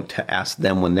we don't ask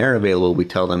them when they're available. We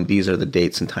tell them these are the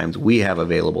dates and times we have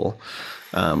available.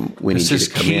 We need you to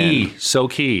come in. So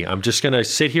key. I'm just going to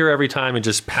sit here every time and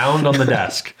just pound on the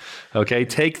desk. Okay.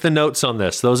 Take the notes on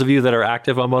this. Those of you that are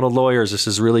active Unbundled Lawyers, this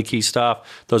is really key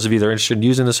stuff. Those of you that are interested in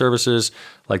using the services,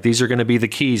 like these are going to be the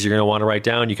keys you're going to want to write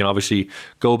down. You can obviously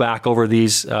go back over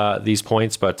these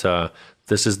points, but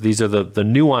these are the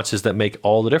nuances that make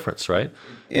all the difference, right?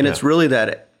 And it's really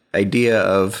that idea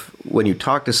of when you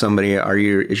talk to somebody,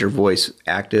 is your voice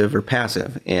active or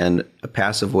passive? And a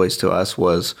passive voice to us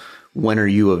was, when are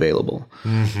you available?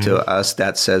 To us,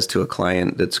 that says to a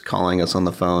client that's calling us on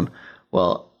the phone,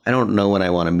 well, I don't know when I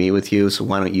want to meet with you, so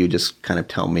why don't you just kind of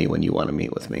tell me when you want to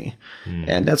meet with me?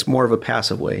 And that's more of a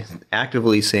passive way.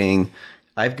 Actively saying,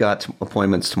 I've got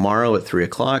appointments tomorrow at 3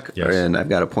 o'clock, and I've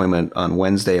got an appointment on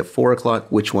Wednesday at 4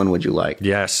 o'clock. Which one would you like?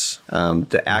 Yes.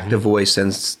 The active voice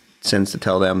sends to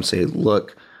tell them, say,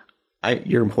 look,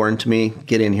 you're important to me.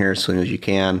 Get in here as soon as you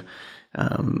can.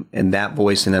 And that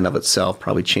voice in and of itself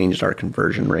probably changed our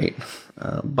conversion rate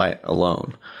by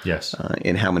alone. Yes.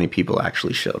 In how many people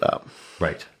actually showed up.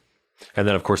 Right. And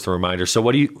then, of course, the reminder. So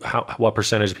what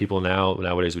percentage of people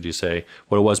nowadays would you say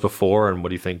what it was before, and what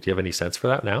do you think? Do you have any sense for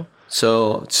that now?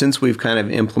 So since we've kind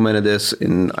of implemented this,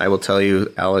 and I will tell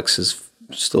you, Alex is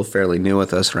still fairly new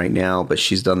with us right now, but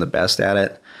she's done the best at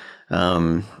it.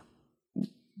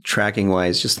 Tracking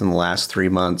wise, just in the last 3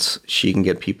 months, she can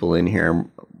get people in here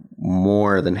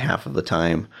more than half of the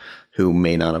time who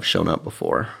may not have shown up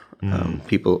before.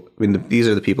 These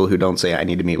are the people who don't say, I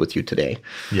need to meet with you today.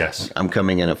 Yes. I'm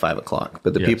coming in at 5 o'clock.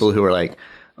 But the people who are like,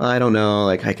 I don't know,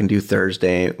 like I can do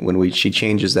Thursday, she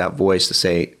changes that voice to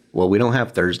say, well, we don't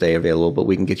have Thursday available, but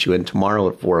we can get you in tomorrow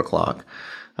at 4 o'clock.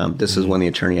 This is when the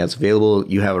attorney has available.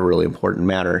 You have a really important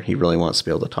matter. He really wants to be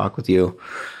able to talk with you.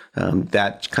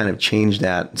 That kind of changed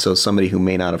that. So somebody who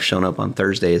may not have shown up on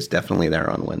Thursday is definitely there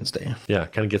on Wednesday. Yeah,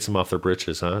 kind of gets them off their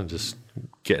britches, huh? Just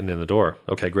getting in the door.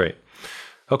 Okay, great.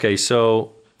 Okay,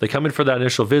 so they come in for that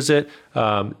initial visit.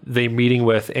 They meeting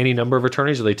with any number of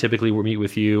attorneys, or they typically will meet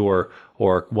with you or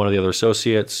one of the other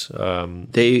associates.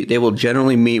 They will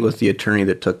generally meet with the attorney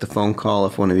that took the phone call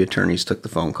if one of the attorneys took the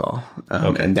phone call.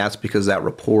 And that's because that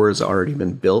rapport has already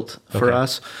been built for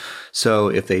us. So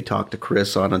if they talk to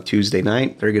Chris on a Tuesday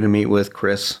night, they're going to meet with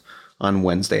Chris on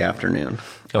Wednesday afternoon.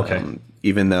 Okay.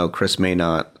 Even though Chris may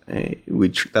not,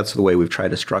 that's the way we've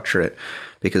tried to structure it,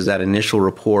 because that initial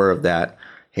rapport of that,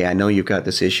 hey, I know you've got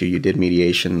this issue, you did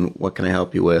mediation, what can I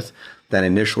help you with? That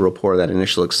initial rapport, that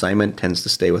initial excitement tends to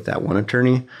stay with that one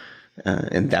attorney.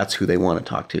 And that's who they want to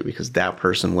talk to, because that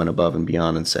person went above and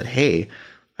beyond and said, hey,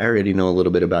 I already know a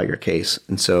little bit about your case.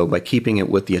 And so by keeping it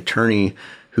with the attorney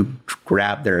who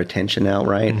grabbed their attention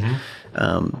outright,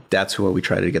 that's who we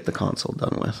try to get the consult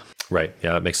done with. Right.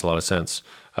 Yeah, that makes a lot of sense.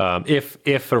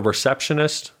 If a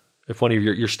receptionist, if one of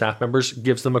your staff members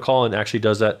gives them a call and actually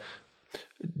does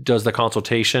the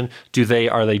consultation,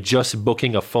 are they just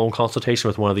booking a phone consultation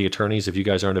with one of the attorneys if you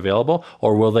guys aren't available,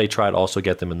 or will they try to also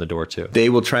get them in the door too? They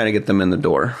will try to get them in the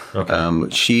door. Okay.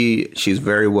 She's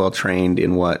very well trained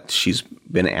in what she's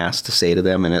been asked to say to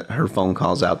them, and her phone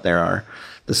calls out there are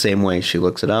the same way. She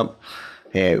looks it up.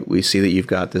 Hey, we see that you've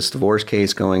got this divorce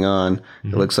case going on.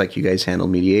 It looks like you guys handle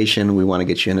mediation. We want to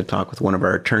get you in to talk with one of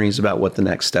our attorneys about what the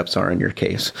next steps are in your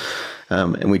case.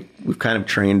 And we've kind of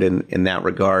trained in that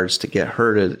regards to get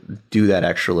her to do that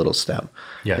extra little step.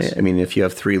 Yes. I mean, if you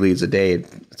have 3 leads a day,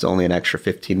 it's only an extra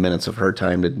 15 minutes of her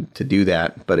time to do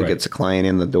that, but it gets a client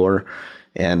in the door.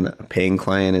 And a paying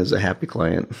client is a happy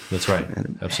client. That's right.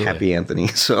 Absolutely. Happy Anthony.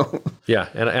 So yeah,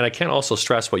 and I can't also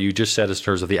stress what you just said in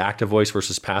terms of the active voice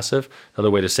versus passive. Another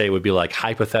way to say it would be like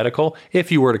hypothetical.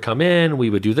 If you were to come in, we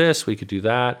would do this, we could do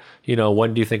that.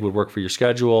 When do you think would work for your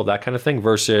schedule? That kind of thing.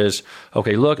 Versus,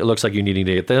 okay, look, it looks like you're needing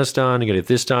to get this done. You got to get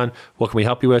this done. What can we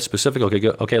help you with? Specific. Okay,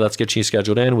 good. Okay, let's get you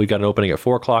scheduled in. We've got an opening at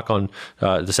 4:00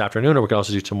 on this afternoon, or we can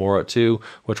also do tomorrow at 2,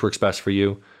 which works best for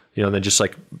you. And then just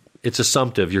like, it's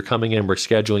assumptive. You're coming in, we're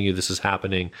scheduling you, this is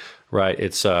happening, right?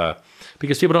 It's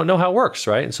because people don't know how it works,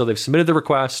 right? And so they've submitted the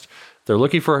request.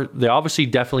 They obviously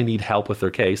definitely need help with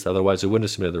their case. Otherwise, they wouldn't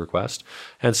have submitted the request.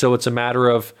 And so it's a matter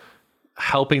of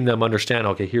helping them understand,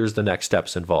 okay, here's the next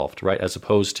steps involved, right? As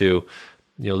opposed to,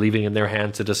 leaving in their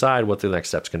hands to decide what the next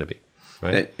step's going to be.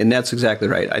 Right. And that's exactly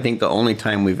right. I think the only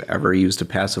time we've ever used a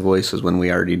passive voice is when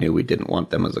we already knew we didn't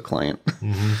want them as a client.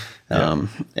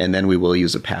 And then we will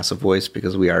use a passive voice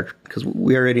because we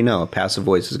already know a passive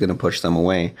voice is going to push them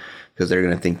away because they're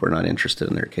going to think we're not interested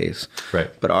in their case.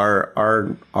 Right. But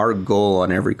our goal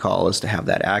on every call is to have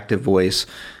that active voice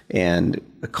and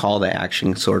a call to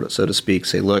action, so to speak.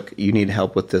 Say, look, you need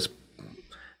help with this.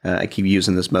 I keep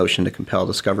using this motion to compel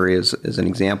discovery as an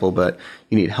example, but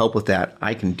you need help with that.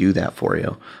 I can do that for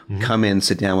you. Come in,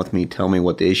 sit down with me, tell me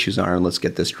what the issues are, and let's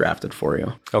get this drafted for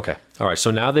you. Okay. All right.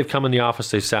 So now they've come in the office,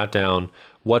 they've sat down.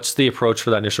 What's the approach for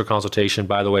that initial consultation?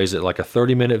 By the way, is it like a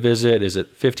 30-minute visit? Is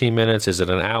it 15 minutes? Is it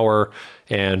an hour?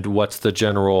 And what's the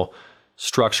general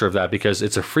structure of that? Because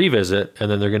it's a free visit,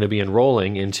 and then they're going to be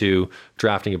enrolling into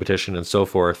drafting a petition and so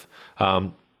forth.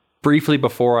 Briefly,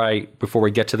 before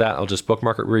we get to that, I'll just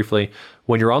bookmark it briefly.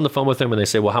 When you're on the phone with them and they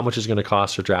say, well, how much is it going to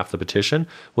cost to draft the petition?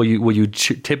 Will you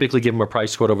typically give them a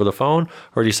price quote over the phone?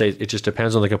 Or do you say it just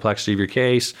depends on the complexity of your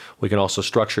case? We can also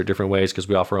structure it different ways because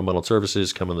we offer unbundled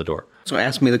services, come in the door. So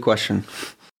ask me the question.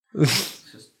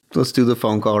 Let's do the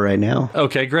phone call right now.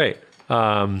 Okay, great.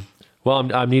 Well,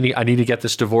 I need to get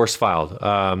this divorce filed.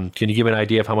 Can you give me an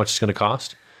idea of how much it's going to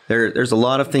cost? There's a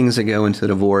lot of things that go into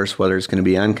divorce, whether it's going to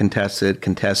be uncontested,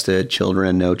 contested,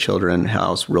 children, no children,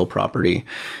 house, real property.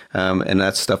 And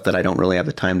that's stuff that I don't really have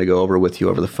the time to go over with you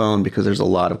over the phone because there's a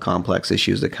lot of complex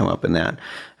issues that come up in that.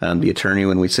 The attorney,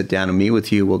 when we sit down and meet with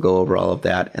you, will go over all of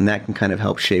that, and that can kind of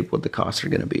help shape what the costs are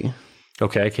going to be.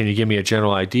 Okay. Can you give me a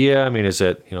general idea? I mean, is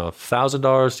it, $1,000,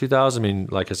 $2,000? I mean,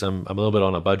 I'm a little bit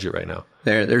on a budget right now.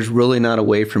 There's really not a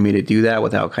way for me to do that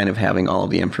without kind of having all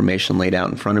of the information laid out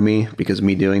in front of me, because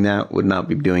me doing that would not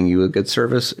be doing you a good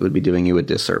service. It would be doing you a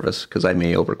disservice because I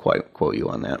may overquote you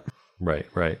on that. Right.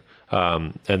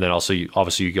 And then also, you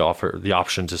offer the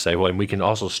option to say, well, and we can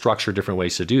also structure different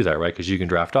ways to do that, right? Because you can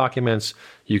draft documents,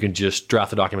 you can just draft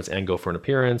the documents and go for an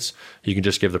appearance. You can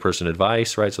just give the person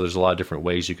advice, right? So there's a lot of different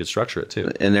ways you could structure it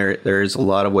too. And there is a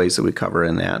lot of ways that we cover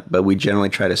in that, but we generally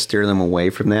try to steer them away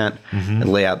from that and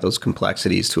lay out those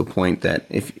complexities to a point that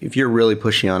if you're really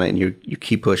pushing on it and you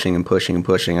keep pushing and pushing and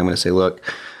pushing, I'm going to say, look,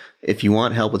 if you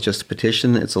want help with just a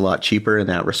petition, it's a lot cheaper in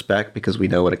that respect because we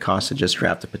know what it costs to just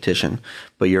draft a petition.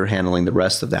 But you're handling the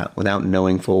rest of that without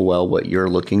knowing full well what you're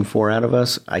looking for out of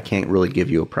us. I can't really give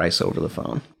you a price over the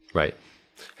phone. Right.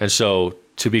 And so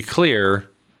to be clear,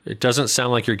 it doesn't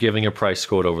sound like you're giving a price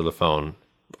quote over the phone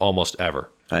almost ever.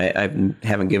 I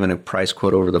haven't given a price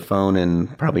quote over the phone in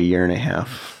probably a year and a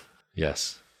half.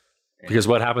 Yes. Because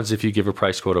what happens if you give a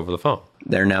price quote over the phone?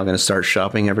 They're now going to start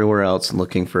shopping everywhere else and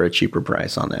looking for a cheaper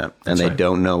price on that. And That's they right.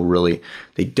 don't know really,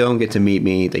 they don't get to meet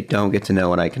me. They don't get to know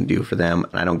what I can do for them.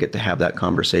 And I don't get to have that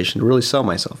conversation to really sell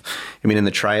myself. I mean, in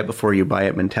the try it before you buy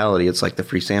it mentality, it's like the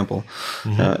free sample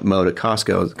mode at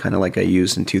Costco, kind of like I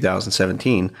used in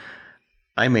 2017.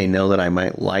 I may know that I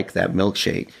might like that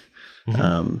milkshake.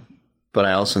 But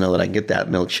I also know that I can get that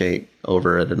milkshake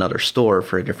over at another store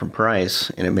for a different price,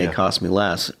 and it may cost me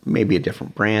less. Maybe a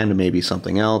different brand, maybe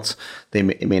something else.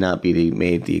 It may not be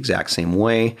made the exact same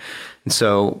way. And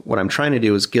so what I'm trying to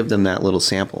do is give them that little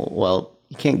sample. Well,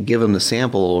 you can't give them the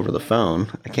sample over the phone.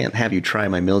 I can't have you try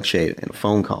my milkshake in a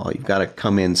phone call. You've got to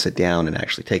come in, sit down, and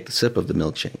actually take the sip of the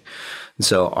milkshake. And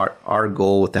so our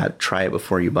goal with that try it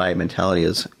before you buy it mentality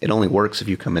is it only works if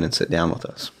you come in and sit down with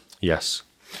us. Yes.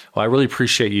 Well, I really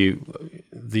appreciate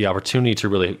the opportunity to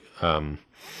really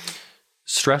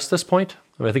stress this point.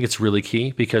 I mean, I think it's really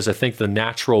key because I think the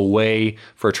natural way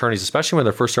for attorneys, especially when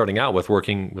they're first starting out with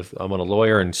working with on a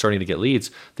lawyer and starting to get leads,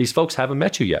 these folks haven't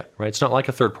met you yet, right? It's not like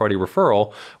a third-party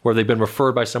referral where they've been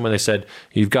referred by someone. They said,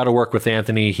 "You've got to work with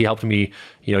Anthony. He helped me.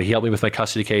 He helped me with my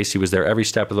custody case. He was there every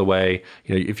step of the way.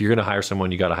 If you're going to hire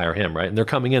someone, you got to hire him, right?" And they're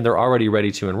coming in, they're already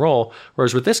ready to enroll.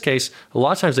 Whereas with this case, a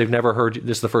lot of times they've never heard.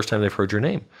 This is the first time they've heard your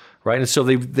name, right? And so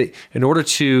they in order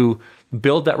to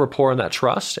build that rapport and that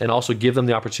trust and also give them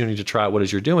the opportunity to try out what it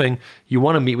is you're doing, you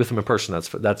want to meet with them in person.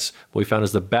 That's what we found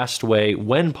is the best way,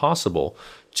 when possible,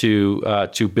 to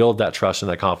build that trust and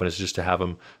that confidence, just to have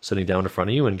them sitting down in front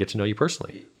of you and get to know you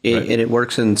personally. Right? And it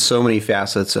works in so many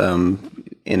facets.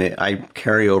 I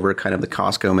carry over kind of the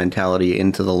Costco mentality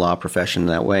into the law profession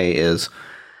that way is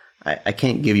I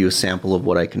can't give you a sample of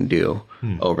what I can do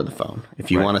over the phone.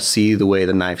 If you want to see the way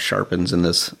the knife sharpens in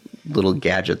this little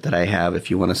gadget that I have,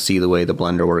 if you want to see the way the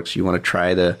blender works, you want to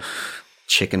try the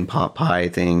chicken pot pie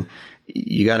thing,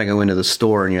 you got to go into the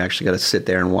store and you actually got to sit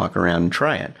there and walk around and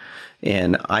try it.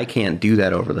 And I can't do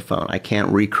that over the phone. I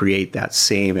can't recreate that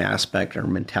same aspect or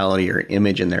mentality or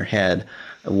image in their head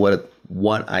of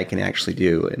what I can actually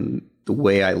do and the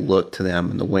way I look to them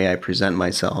and the way I present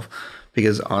myself.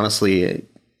 Because honestly,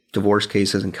 divorce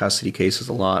cases and custody cases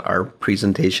a lot are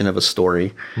presentation of a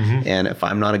story. And if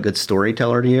I'm not a good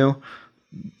storyteller to you,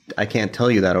 I can't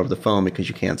tell you that over the phone because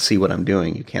you can't see what I'm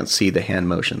doing. You can't see the hand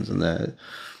motions and the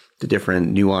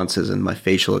different nuances in my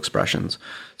facial expressions.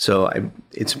 So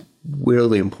it's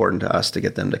really important to us to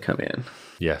get them to come in.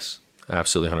 Yes,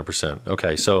 absolutely, 100%.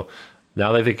 Okay, so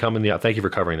now that they come in thank you for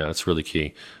covering that. It's really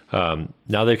key.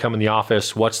 Now they come in the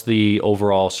office. What's the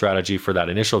overall strategy for that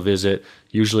initial visit?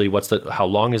 Usually, how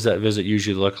long does that visit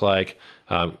usually look like?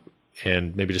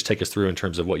 And maybe just take us through in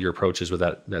terms of what your approach is with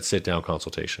that sit-down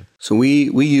consultation. So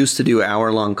we used to do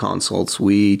hour-long consults.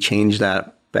 We changed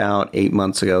that about 8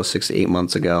 months ago, 6 to 8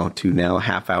 months ago, to now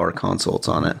half-hour consults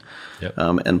on it. Yep.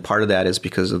 And part of that is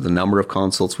because of the number of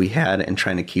consults we had and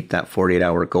trying to keep that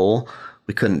 48-hour goal.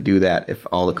 We couldn't do that if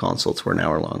all the consults were an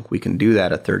hour long. We can do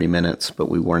that at 30 minutes, but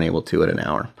we weren't able to at an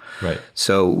hour. Right.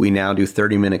 So we now do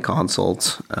 30-minute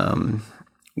consults.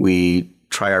 We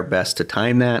try our best to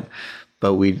time that,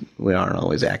 but we aren't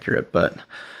always accurate. But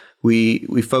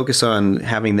we focus on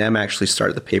having them actually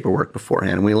start the paperwork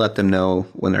beforehand. We let them know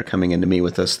when they're coming in to meet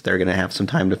with us that they're going to have some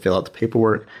time to fill out the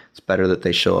paperwork. It's better that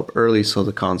they show up early so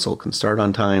the consult can start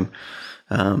on time.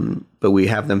 But we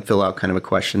have them fill out kind of a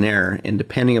questionnaire, and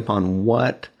depending upon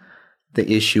what the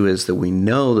issue is that we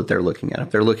know that they're looking at,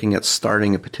 if they're looking at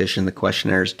starting a petition, the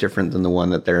questionnaire is different than the one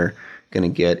that they're going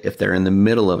to get if they're in the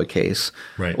middle of a case.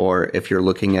 Right. Or if you're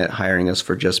looking at hiring us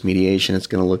for just mediation, it's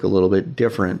going to look a little bit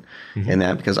different in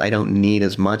that, because I don't need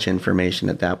as much information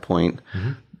at that point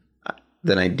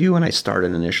than I do when I start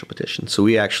an initial petition. So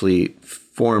we actually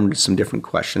formed some different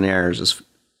questionnaires as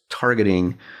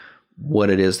targeting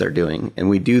what it is they're doing. And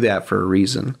we do that for a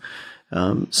reason.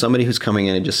 Somebody who's coming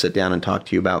in and just sit down and talk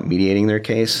to you about mediating their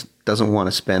case doesn't want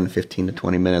to spend 15 to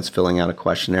 20 minutes filling out a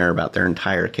questionnaire about their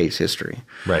entire case history.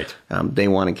 Right. They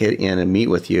want to get in and meet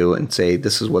with you and say,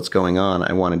 this is what's going on.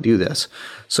 I want to do this.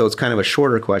 So it's kind of a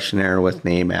shorter questionnaire with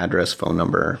name, address, phone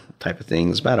number type of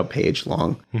things, about a page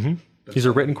long. These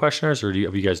are written questionnaires, or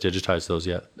have you guys digitized those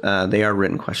yet? They are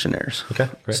written questionnaires. Okay,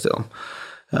 great. Still.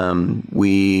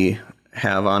 We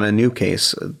have on a new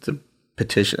case, the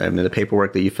petition, the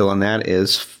paperwork that you fill on that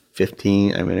is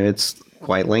 15. It's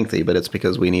quite lengthy, but it's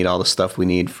because we need all the stuff we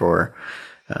need for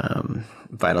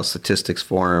vital statistics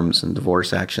forms and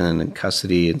divorce action and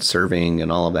custody and serving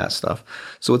and all of that stuff.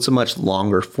 So it's a much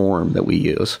longer form that we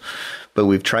use. But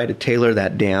we've tried to tailor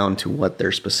that down to what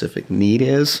their specific need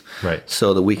is, right,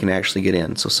 so that we can actually get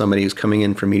in. So somebody who's coming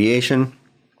in for mediation,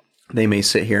 they may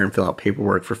sit here and fill out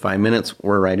paperwork for 5 minutes.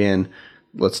 We're right in.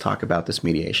 Let's talk about this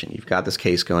mediation. You've got this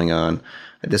case going on.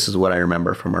 This is what I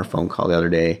remember from our phone call the other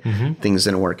day. Things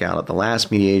didn't work out at the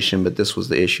last mediation, but this was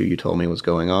the issue you told me was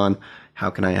going on. How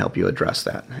can I help you address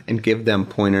that? And give them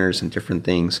pointers and different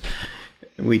things.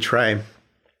 We try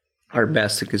our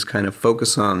best to just kind of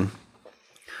focus on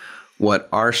what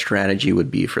our strategy would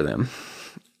be for them.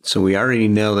 So we already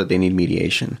know that they need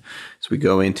mediation. So we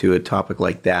go into a topic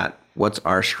like that. What's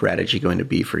our strategy going to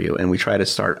be for you? And we try to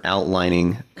start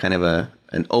outlining kind of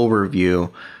an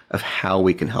overview of how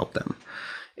we can help them.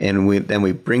 And then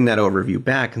we bring that overview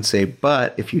back and say,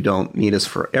 but if you don't need us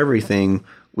for everything,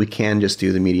 we can just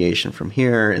do the mediation from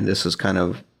here. And this is kind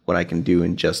of what I can do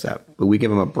in just that. But we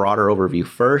give them a broader overview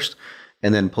first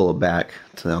and then pull it back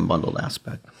to the unbundled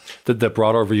aspect. The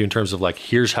broad overview in terms of like,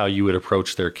 here's how you would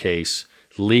approach their case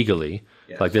legally.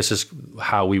 Yes. Like, this is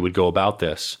how we would go about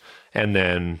this. And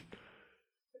then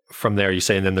from there, you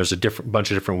say, and then there's a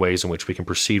bunch of different ways in which we can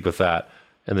proceed with that.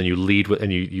 And then you lead with,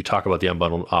 and you talk about the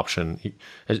unbundled option.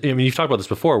 I mean, you've talked about this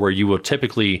before, where you will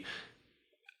typically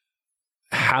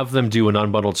have them do an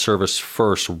unbundled service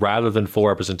first rather than full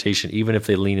representation, even if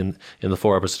they lean in the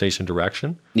full representation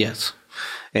direction. Yes.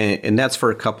 And that's for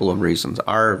a couple of reasons.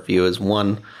 Our view is,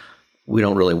 one, we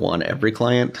don't really want every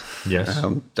client. Yes.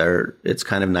 It's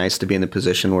kind of nice to be in the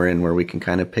position we're in, where we can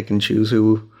kind of pick and choose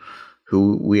who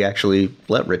we actually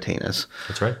let retain us.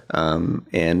 That's right.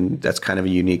 And that's kind of a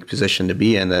unique position to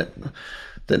be in, that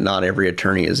not every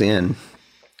attorney is in.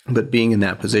 But being in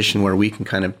that position where we can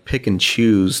kind of pick and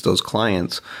choose those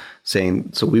clients,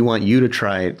 saying, so we want you to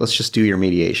try, let's just do your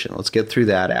mediation. Let's get through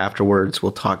that. Afterwards,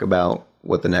 we'll talk about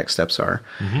what the next steps are.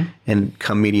 And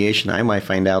come mediation, I might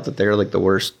find out that they're like the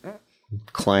worst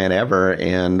client ever,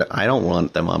 and I don't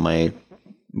want them on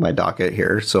my docket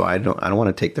here, so I don't want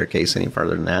to take their case any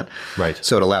further than that. Right.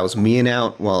 So it allows me an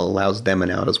out, while it allows them an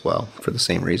out as well, for the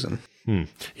same reason.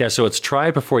 Yeah, so it's try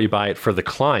it before you buy it for the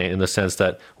client, in the sense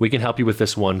that we can help you with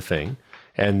this one thing,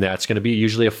 and that's going to be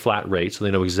usually a flat rate, so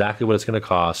they know exactly what it's going to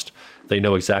cost. They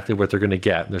know exactly what they're going to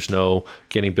get. There's no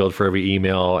getting billed for every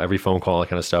email, every phone call, that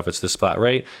kind of stuff. It's this flat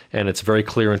rate, and it's very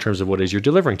clear in terms of what it is you're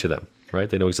delivering to them, right?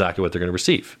 They know exactly what they're going to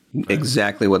receive.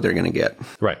 Exactly what they're going to get.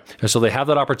 Right. And so they have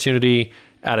that opportunity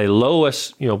at a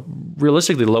lowest,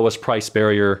 realistically lowest price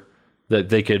barrier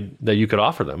that you could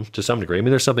offer them to some degree. I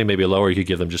mean, there's something maybe lower, you could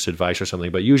give them just advice or something,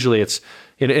 but usually it's,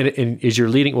 is you're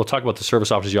leading, we'll talk about the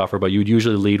service options you offer, but you would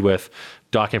usually lead with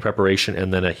document preparation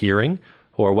and then a hearing,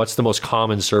 or what's the most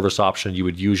common service option you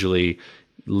would usually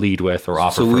lead with or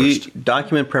offer first?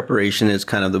 Document preparation is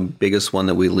kind of the biggest one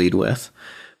that we lead with,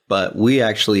 but we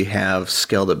actually have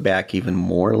scaled it back even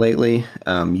more lately.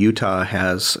 Utah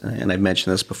has, and I've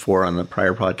mentioned this before on the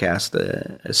prior podcast,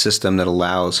 a system that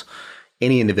allows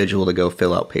any individual to go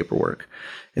fill out paperwork.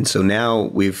 And so now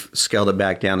we've scaled it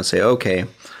back down to say, okay,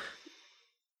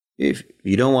 if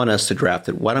you don't want us to draft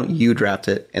it, why don't you draft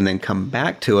it and then come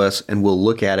back to us and we'll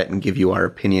look at it and give you our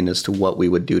opinion as to what we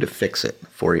would do to fix it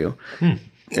for you.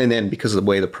 And then because of the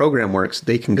way the program works,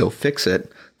 they can go fix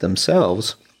it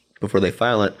themselves before they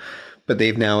file it. But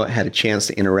they've now had a chance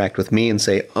to interact with me and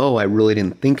say, oh, I really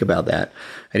didn't think about that.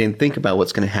 I didn't think about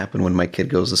what's going to happen when my kid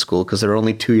goes to school, because they're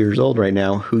only 2 years old right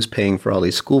now. Who's paying for all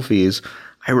these school fees?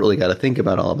 I really got to think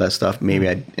about all of that stuff.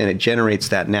 And it generates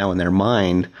that now in their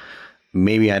mind.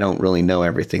 Maybe I don't really know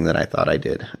everything that I thought I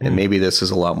did. And maybe this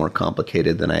is a lot more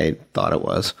complicated than I thought it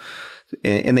was.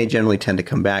 And they generally tend to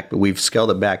come back, but we've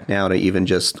scaled it back now to even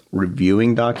just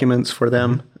reviewing documents for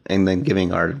them and then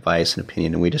giving our advice and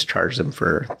opinion, and we just charge them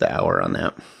for the hour on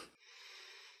that.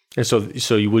 And so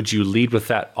would you lead with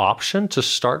that option to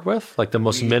start with, like the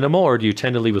most minimal, or do you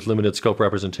tend to lead with limited scope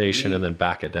representation and then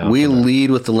back it down? We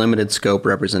lead with the limited scope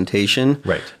representation.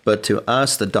 Right. But to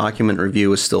us, the document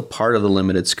review is still part of the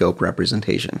limited scope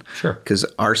representation. Sure. Because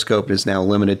our scope is now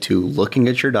limited to looking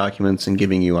at your documents and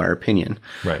giving you our opinion.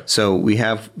 Right. So we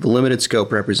have the limited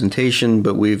scope representation,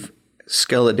 but we've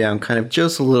scale it down kind of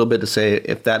just a little bit to say,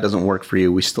 if that doesn't work for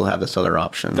you, we still have this other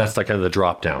option. That's like kind of the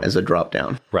drop down. As a drop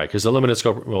down. Right. Because the limited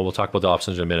scope, well, we'll talk about the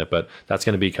options in a minute, but that's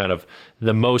going to be kind of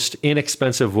the most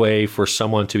inexpensive way for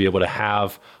someone to be able to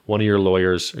have one of your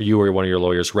lawyers, or you or one of your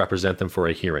lawyers, represent them for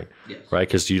a hearing. Yes. Right.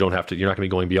 Because you're not going to be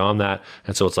going beyond that.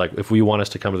 And so it's like, if we want us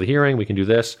to come to the hearing, we can do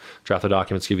this, draft the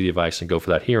documents, give you the advice, and go for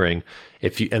that hearing.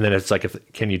 And then it's like,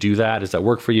 can you do that? Does that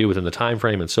work for you within the time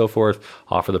frame and so forth?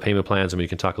 Offer the payment plans, and we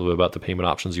can talk a little bit about the payment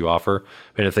options you offer.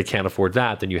 And if they can't afford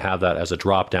that, then you have that as a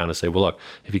drop down to say, well, look,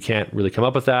 if you can't really come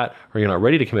up with that, or you're not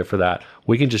ready to commit for that,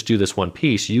 we can just do this one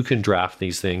piece. You can draft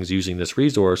these things using this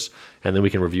resource, and then we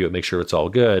can review it, make sure it's all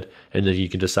good, and then you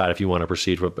can decide if you want to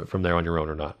proceed from there on your own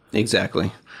or not.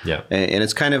 Exactly. Yeah. And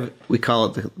it's kind of, we call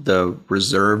it the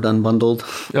reserved unbundled,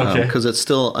 because it's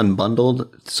still unbundled,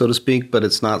 so to speak, but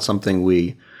it's not something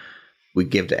we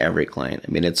give to every client.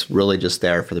 I mean, it's really just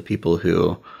there for the people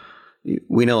who,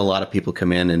 we know a lot of people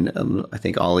come in, and I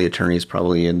think all the attorneys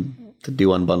probably to do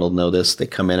unbundled know this. They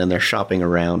come in and they're shopping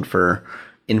around for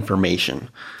information.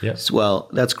 Yes. Well,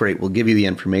 that's great. We'll give you the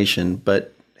information,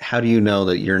 but how do you know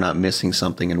that you're not missing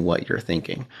something in what you're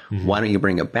thinking? Mm-hmm. Why don't you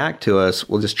bring it back to us?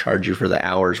 We'll just charge you for the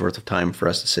hours worth of time for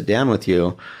us to sit down with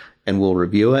you, and we'll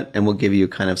review it, and we'll give you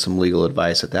kind of some legal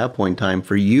advice at that point in time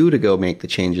for you to go make the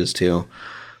changes to.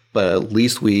 But at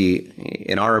least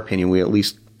in our opinion, we at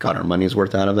least got our money's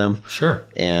worth out of them. Sure.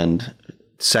 And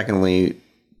secondly,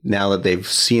 now that they've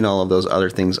seen all of those other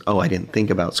things, I didn't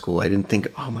think about school.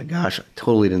 Oh my gosh, I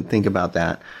totally didn't think about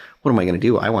that. What am I going to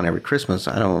do? I want every Christmas.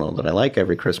 I don't know that I like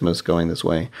every Christmas going this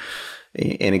way.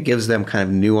 And it gives them kind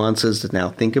of nuances to now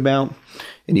think about.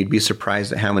 And you'd be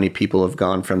surprised at how many people have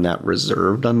gone from that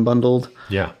reserved unbundled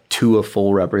to a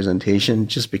full representation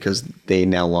just because they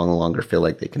now no longer feel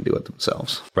like they can do it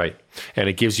themselves. Right. And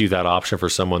it gives you that option for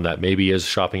someone that maybe is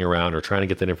shopping around or trying to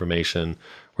get that information,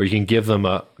 where you can give them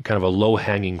a kind of a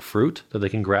low-hanging fruit that they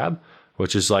can grab,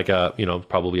 which is like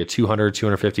probably a $200,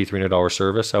 $250, $300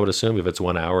 service, I would assume, if it's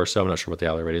 1 hour or so. I'm not sure what the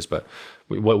hourly rate is, but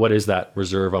what is that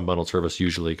reserve unbundled service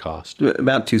usually cost?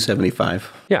 About $275.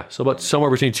 Yeah, so about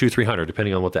somewhere between $200-$300,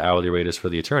 depending on what the hourly rate is for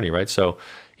the attorney, right? So,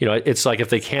 it's like if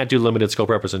they can't do limited scope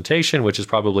representation, which is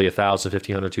probably $1,000,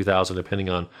 $1,500, $2,000, depending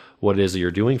on what it is that you're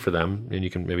doing for them, and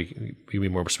you can maybe be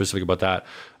more specific about that.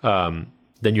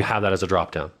 Then you have that as a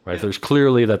drop down, right? If there's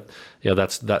clearly that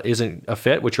that isn't a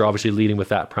fit, which you're obviously leading with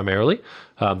that primarily,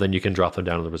 then you can drop them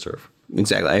down to the reserve.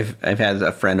 Exactly. I've had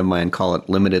a friend of mine call it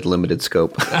limited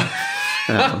scope.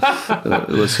 It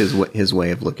was his way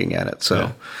of looking at it. So,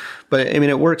 yeah. But I mean,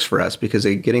 it works for us because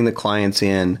getting the clients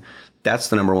in, that's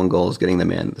the number one goal, is getting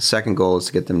them in. The second goal is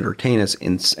to get them to retain us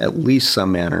in at least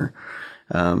some manner,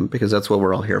 because that's what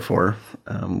we're all here for.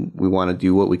 We want to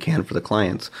do what we can for the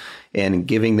clients, and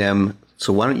giving them.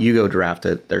 So why don't you go draft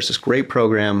it? There's this great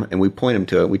program, and we point them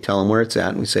to it. We tell them where it's at,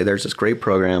 and we say, there's this great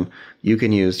program you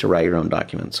can use to write your own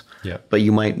documents. Yeah. But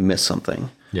you might miss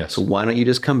something. Yes. So why don't you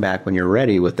just come back when you're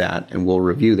ready with that, and we'll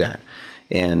review that.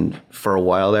 And for a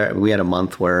while there, we had a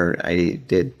month where I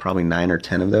did probably 9 or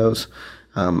 10 of those.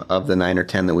 Of the 9 or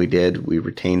 10 that we did, we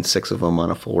retained 6 of them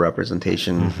on a full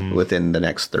representation within the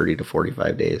next 30 to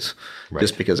 45 days. Right.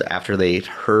 Just because after they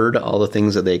heard all the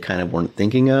things that they kind of weren't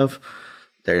thinking of,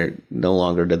 they're no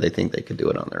longer did they think they could do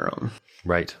it on their own.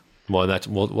 Right. Well,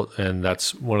 and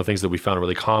that's one of the things that we found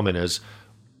really common is,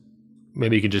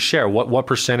 maybe you can just share what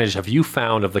percentage have you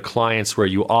found of the clients where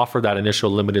you offer that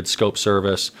initial limited scope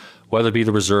service, whether it be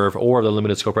the reserve or the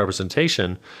limited scope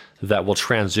representation, that will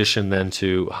transition then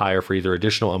to hire for either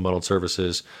additional unbundled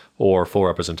services or full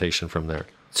representation from there?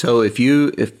 So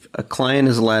if a client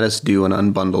has let us do an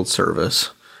unbundled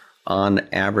service, on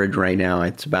average right now,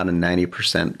 it's about a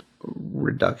 90%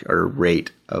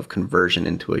 rate of conversion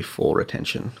into a full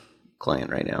retention client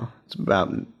right now.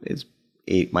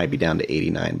 It might be down to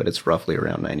 89, but it's roughly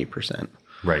around 90%.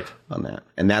 Right. On that.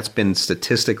 And that's been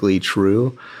statistically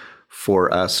true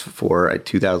for us for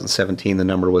 2017. The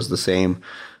number was the same.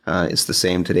 It's the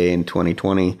same today in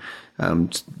 2020.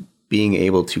 Being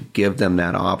able to give them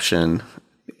that option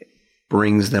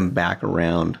brings them back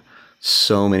around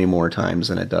so many more times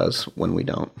than it does when we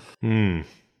don't.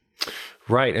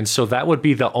 Right. And so that would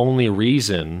be the only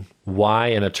reason why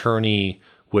an attorney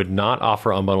would not offer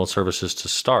unbundled services to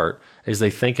start, is they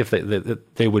think if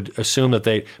they would assume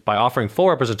that by offering full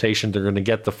representation, they're going to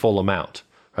get the full amount,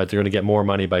 right? They're going to get more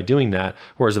money by doing that.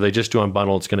 Whereas if they just do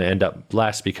unbundled, it's going to end up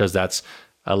less because that's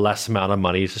a less amount of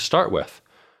money to start with,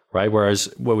 right? Whereas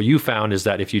what you found is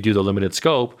that if you do the limited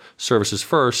scope services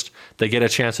first, they get a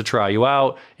chance to try you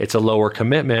out. It's a lower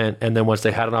commitment. And then once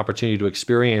they had an opportunity to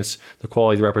experience the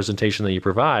quality of the representation that you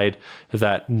provide,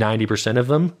 that 90% of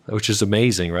them, which is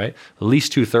amazing, right? At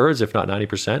least 2/3, if not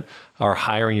 90%, are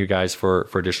hiring you guys for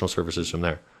additional services from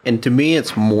there. And to me,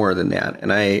 it's more than that.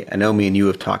 And I know me and you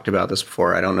have talked about this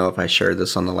before. I don't know if I shared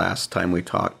this on the last time we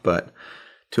talked, but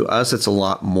to us, it's a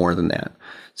lot more than that.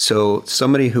 So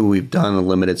somebody who we've done a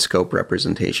limited scope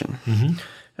representation,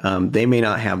 they may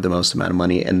not have the most amount of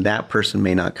money, and that person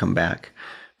may not come back.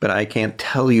 but I can't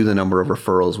tell you the number of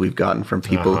referrals we've gotten from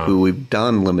people who we've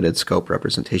done limited scope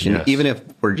representation. Yes. Even if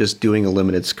we're just doing a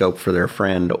limited scope for their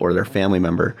friend or their family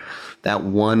member, that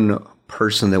one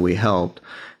person that we helped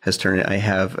has turned. I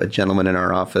have a gentleman in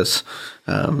our office.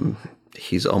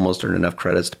 He's almost earned enough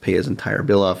credits to pay his entire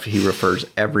bill off. He refers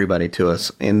everybody to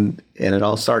us, and it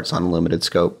all starts on a limited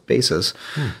scope basis.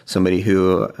 Somebody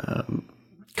who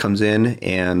comes in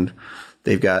and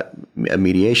they've got a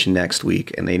mediation next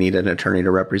week and they need an attorney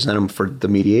to represent them for the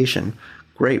mediation.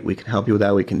 Great, we can help you with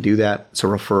that. We can do that. It's a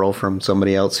referral from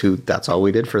somebody else who that's all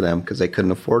we did for them because they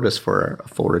couldn't afford us for a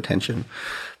full retention.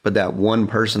 But that one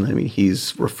person, I mean,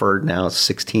 he's referred now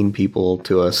 16 people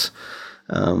to us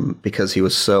because he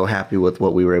was so happy with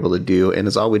what we were able to do. And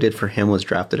all we did for him was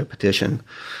drafted a petition.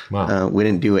 Wow. We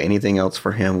didn't do anything else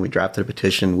for him. We drafted a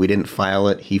petition. We didn't file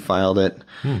it. He filed it.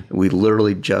 We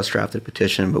literally just drafted a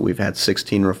petition, but we've had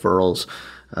 16 referrals,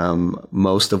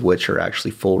 most of which are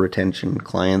actually full retention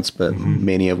clients, but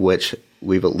many of which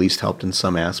we've at least helped in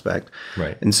some aspect.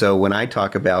 Right. And so when I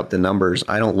talk about the numbers,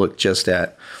 I don't look just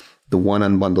at the one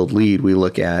unbundled lead. We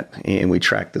look at, and we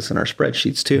track this in our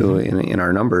spreadsheets too, in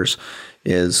our numbers,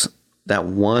 is that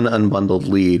one unbundled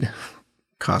lead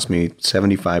cost me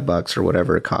 $75 or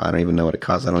whatever it cost. I don't even know what it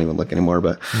costs. I don't even look anymore,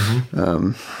 but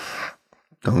don't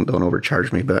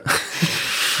overcharge me. But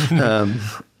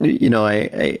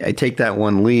I take that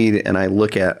one lead and I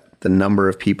look at the number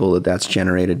of people that's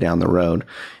generated down the road,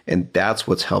 and that's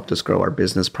what's helped us grow our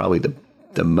business probably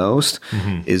the most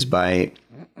is by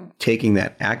taking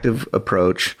that active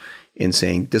approach and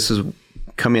saying, this is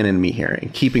come in and meet here,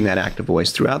 and keeping that active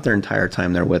voice throughout their entire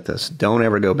time they're with us. Don't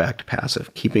ever go back to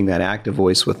passive. Keeping that active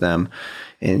voice with them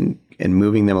and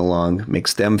moving them along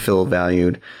makes them feel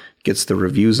valued, gets the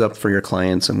reviews up for your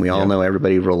clients. And we all know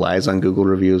everybody relies on Google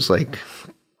reviews like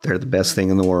they're the best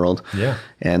thing in the world. Yeah.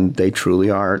 And they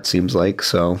truly are, it seems like.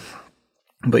 So,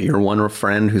 but you're one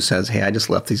friend who says, hey, I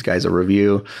just left these guys a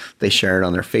review. They share it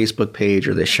on their Facebook page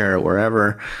or they share it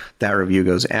wherever. That review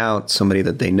goes out. Somebody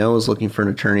that they know is looking for an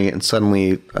attorney, and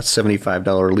suddenly a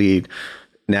 $75 lead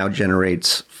now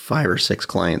generates 5 or 6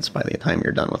 clients by the time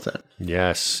you're done with it.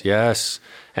 Yes, yes.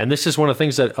 And this is one of the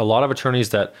things that a lot of attorneys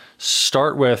that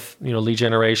start with, lead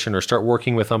generation or start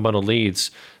working with unbundled leads,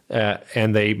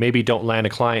 and they maybe don't land a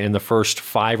client in the first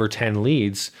 5 or 10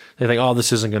 leads, they think, oh,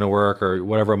 this isn't going to work or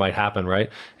whatever might happen, right?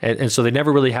 And so they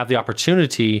never really have the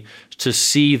opportunity to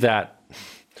see that,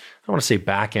 I don't want to say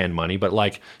back end money, but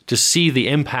like to see the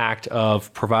impact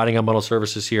of providing unbundled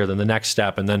services here, then the next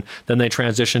step, and then they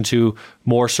transition to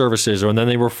more services, and then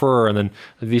they refer, and then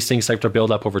these things start to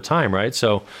build up over time, right?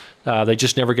 So they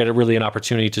just never get really an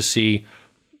opportunity to see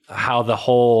how the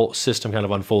whole system kind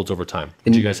of unfolds over time,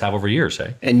 which you guys have over years,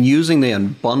 eh? And using the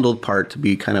unbundled part to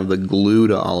be kind of the glue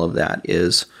to all of that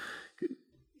is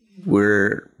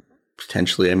we're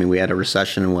potentially, we had a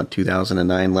recession in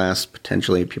 2009 last.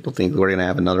 Potentially, people think we're going to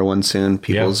have another one soon.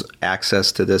 People's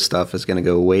access to this stuff is going to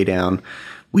go way down.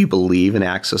 We believe in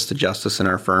access to justice in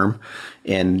our firm,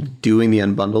 and doing the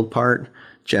unbundled part,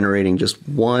 generating just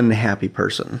one happy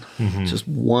person, just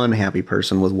one happy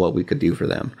person with what we could do for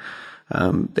them.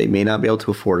 They may not be able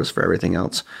to afford us for everything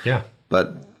else. Yeah.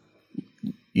 But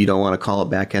you don't want to call it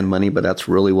back end money, but that's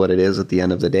really what it is at the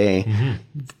end of the day.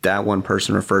 That one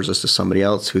person refers us to somebody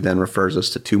else who then refers us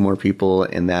to 2 more people,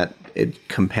 and that it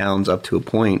compounds up to a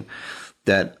point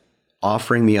that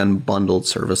offering the unbundled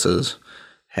services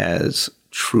has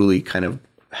truly kind of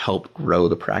helped grow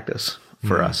the practice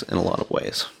for us in a lot of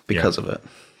ways because of it.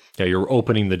 Yeah, you're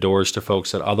opening the doors to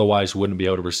folks that otherwise wouldn't be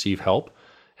able to receive help.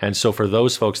 And so for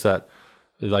those folks that,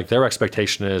 like, their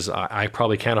expectation is, I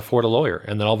probably can't afford a lawyer.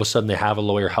 And then all of a sudden they have a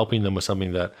lawyer helping them with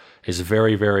something that is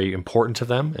very, very important to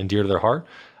them and dear to their heart.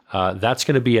 That's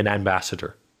going to be an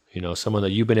ambassador, someone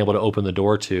that you've been able to open the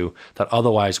door to that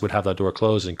otherwise would have that door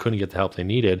closed and couldn't get the help they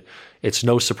needed. It's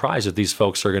no surprise that these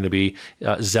folks are going to be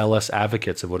zealous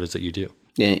advocates of what it is that you do.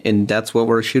 And that's what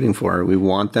we're shooting for. We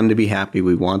want them to be happy.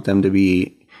 We want them to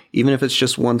be, even if it's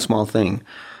just one small thing.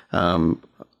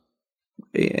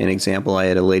 An example, I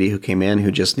had a lady who came in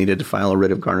who just needed to file a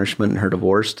writ of garnishment in her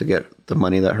divorce to get the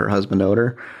money that her husband owed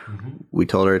her. We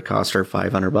told her it cost her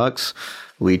 $500.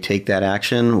 We take that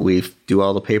action. We do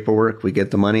all the paperwork. We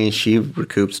get the money. She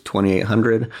recoups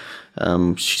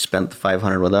 $2,800. She spent the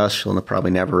 $500 with us. She'll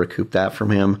probably never recoup that from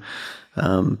him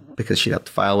because she'd have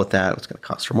to file with that. It's going to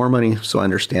cost her more money. So I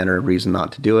understand her reason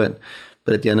not to do it.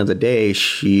 But at the end of the day,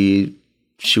 she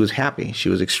was happy. She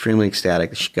was extremely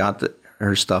ecstatic. She got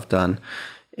her stuff done,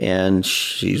 and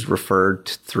she's referred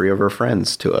 3 of her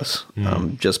friends to us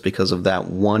just because of that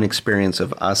one experience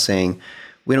of us saying,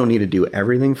 we don't need to do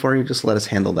everything for you, just let us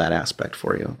handle that aspect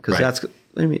for you, because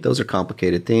I mean, those are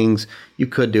complicated things. You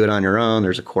could do it on your own.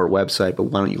 There's a court website, but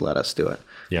why don't you let us do it?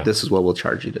 Yeah. This is what we'll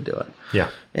charge you to do it. Yeah.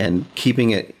 And keeping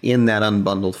it in that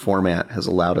unbundled format has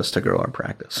allowed us to grow our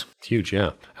practice. Huge,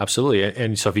 yeah, absolutely.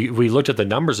 And so if we looked at the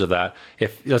numbers of that,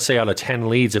 if let's say out of 10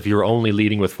 leads, if you're only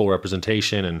leading with full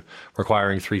representation and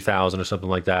requiring 3,000 or something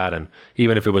like that, and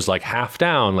even if it was like half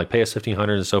down, like pay us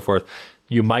 1,500 and so forth,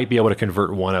 you might be able to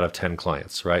convert 1 out of 10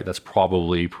 clients, right? That's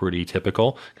probably pretty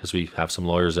typical because we have some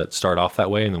lawyers that start off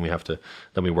that way, and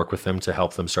then we work with them to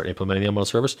help them start implementing the unbundled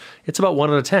service. It's about 1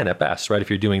 out of 10 at best, right? If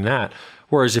you're doing that.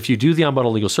 Whereas if you do the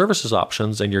unbundled legal services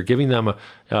options and you're giving them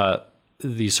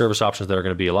these service options that are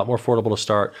going to be a lot more affordable to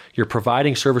start, you're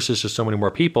providing services to so many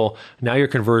more people. Now your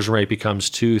conversion rate becomes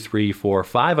 2, 3, 4,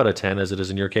 5 out of 10, as it is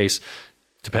in your case.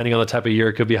 Depending on the type of year,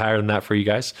 it could be higher than that for you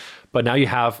guys. But now you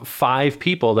have 5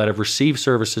 people that have received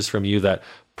services from you that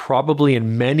probably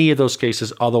in many of those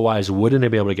cases otherwise wouldn't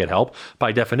be able to get help.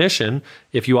 By definition,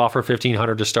 if you offer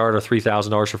 $1,500 to start or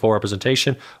 $3,000 for full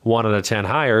representation, 1 out of 10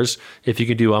 hires. If you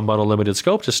can do unbundled limited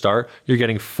scope to start, you're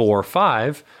getting 4 or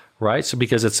 5. Right? So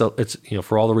because it's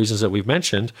for all the reasons that we've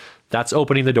mentioned, that's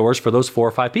opening the doors for those 4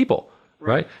 or 5 people,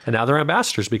 right? And now they're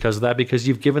ambassadors because of that, because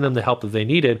you've given them the help that they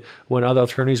needed when other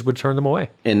attorneys would turn them away.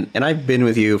 And I've been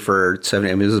with you for 7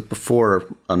 years. I mean, this is before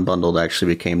Unbundled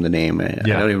actually became the name. I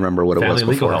don't even remember what it was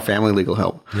before. Family Legal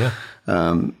Help. Yeah.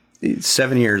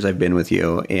 7 years I've been with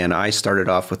you, and I started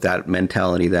off with that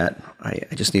mentality that I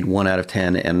just need 1 out of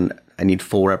 10, and I need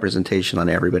full representation on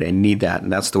everybody. I need that,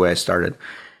 and that's the way I started.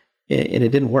 And it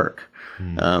didn't work.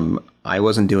 I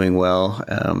wasn't doing well.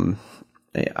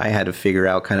 I had to figure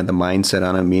out kind of the mindset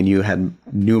on it. Me and you had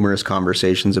numerous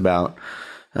conversations about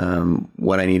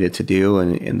what I needed to do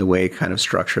and the way kind of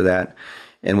structure that.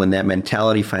 And when that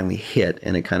mentality finally hit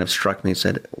and it kind of struck me and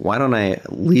said, why don't I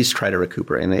at least try to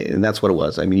recuperate? And that's what it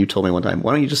was. I mean, you told me one time,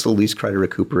 why don't you just at least try to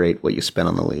recuperate what you spent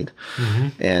on the lead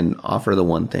and offer the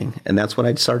one thing? And that's what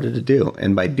I started to do.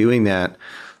 And by doing that,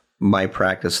 my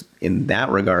practice in that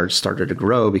regard started to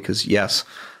grow because, yes,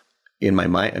 in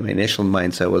my initial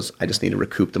mindset was I just need to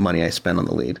recoup the money I spent on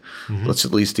the lead. Let's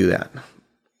at least do that.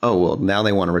 Oh, well, now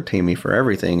they want to retain me for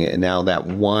everything. And now that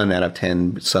 1 out of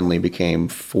 10 suddenly became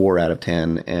 4 out of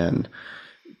 10 and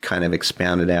kind of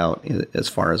expanded out as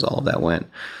far as all of that went.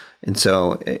 And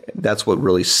so that's what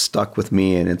really stuck with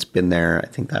me. And it's been there. I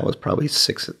think that was probably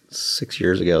six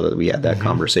years ago that we had that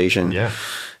conversation. Yeah.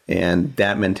 And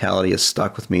that mentality has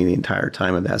stuck with me the entire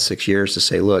time of that 6 years to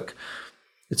say, look,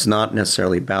 it's not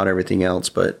necessarily about everything else,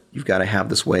 but you've got to have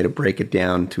this way to break it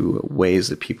down to ways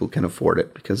that people can afford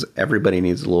it because everybody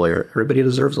needs a lawyer. Everybody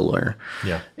deserves a lawyer.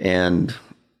 Yeah. And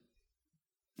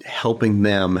helping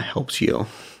them helps you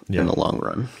in the long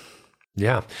run.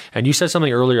 Yeah. And you said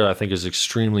something earlier that I think is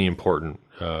extremely important.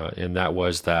 And that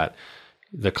was that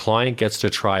the client gets to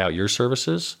try out your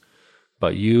services,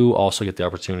 but you also get the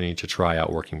opportunity to try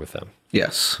out working with them.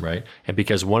 Yes. Right. And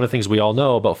because one of the things we all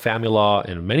know about family law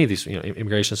and many of these,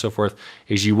 immigration and so forth,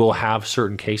 is you will have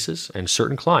certain cases and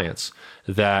certain clients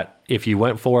that if you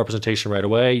went full representation right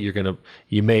away, you're gonna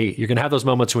have those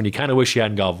moments when you kind of wish you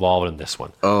hadn't got involved in this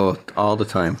one. Oh, all the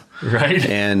time. Right.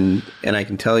 And I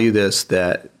can tell you this,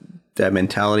 that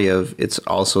mentality of it's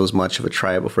also as much of a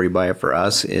try it before you buy it for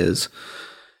us is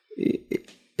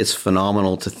it's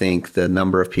phenomenal to think the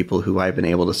number of people who I've been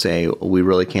able to say, we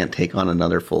really can't take on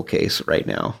another full case right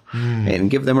now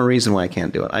and give them a reason why I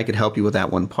can't do it. I could help you with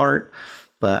that one part,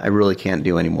 but I really can't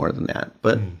do any more than that.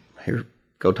 But here,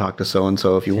 go talk to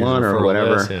so-and-so if you want or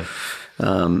whatever.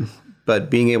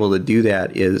 But being able to do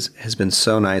that has been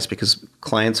so nice because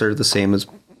clients are the same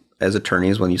as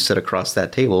attorneys. When you sit across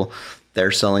that table,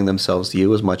 they're selling themselves to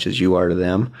you as much as you are to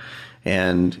them.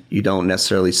 And you don't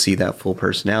necessarily see that full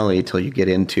personality until you get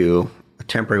into a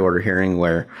temporary order hearing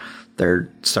where they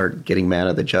start getting mad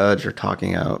at the judge or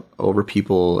talking out over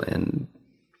people and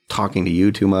talking to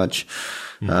you too much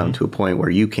to a point where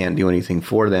you can't do anything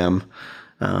for them.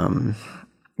 And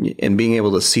being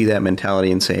able to see that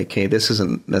mentality and say, okay, this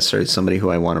isn't necessarily somebody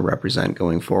who I want to represent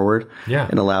going forward. Yeah.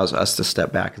 And allows us to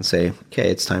step back and say,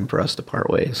 okay, it's time for us to part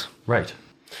ways. Right.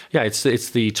 Yeah, it's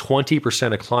the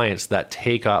 20% of clients that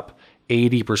take up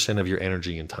 80% of your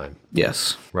energy and time.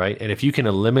 Yes. Right. And if you can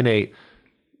eliminate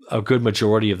a good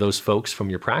majority of those folks from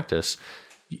your practice,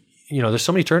 there's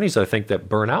so many attorneys that I think that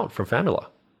burn out from family law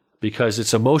because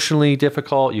it's emotionally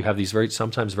difficult. You have these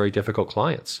sometimes very difficult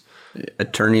clients.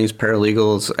 Attorneys,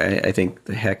 paralegals, I think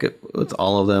the heck with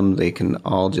all of them, they can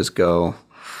all just go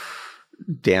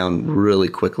down really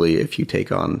quickly if you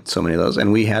take on so many of those.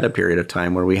 And we had a period of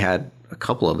time where we had a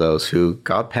couple of those who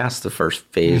got past the first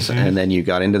phase and then you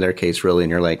got into their case really and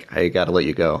you're like, I got to let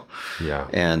you go. Yeah.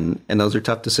 And those are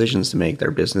tough decisions to make.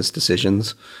 They're business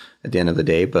decisions at the end of the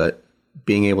day, but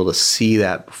being able to see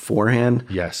that beforehand.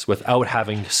 Yes, without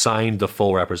having signed the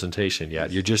full representation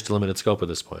yet. You're just limited scope at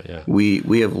this point, yeah.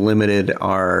 We have limited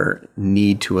our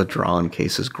need to withdraw in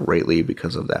cases greatly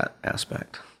because of that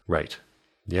aspect. Right.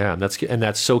 Yeah, and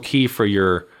that's so key for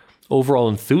your overall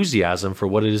enthusiasm for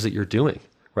what it is that you're doing,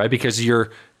 right? Because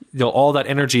all that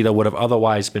energy that would have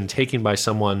otherwise been taken by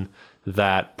someone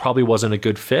that probably wasn't a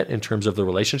good fit in terms of the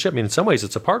relationship. I mean, in some ways,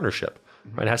 it's a partnership,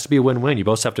 right? It has to be a win-win. You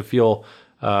both have to feel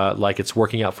like it's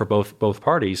working out for both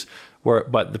parties.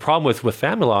 But the problem with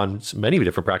family law and many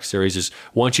different practice areas is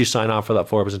once you sign on for that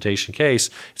full representation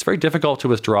case, it's very difficult to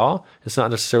withdraw. It's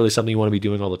not necessarily something you want to be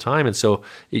doing all the time. And so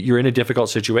you're in a difficult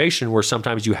situation where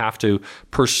sometimes you have to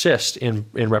persist in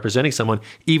representing someone,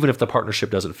 even if the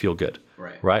partnership doesn't feel good,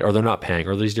 right? Or they're not paying,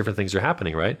 or these different things are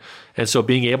happening, right? And so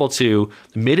being able to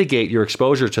mitigate your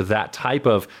exposure to that type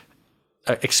of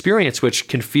experience, which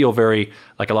can feel very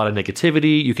like a lot of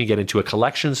negativity. You can get into a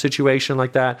collection situation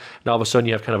like that, and all of a sudden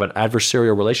you have kind of an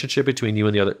adversarial relationship between you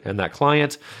and that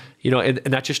client, and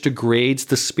that just degrades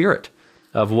the spirit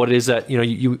of what it is that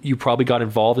you probably got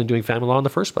involved in doing family law in the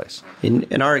first place.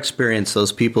 In our experience,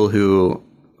 those people who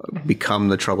become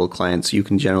the troubled clients, you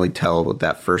can generally tell with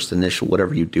that first initial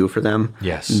whatever you do for them.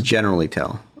 Yes, you generally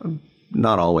tell.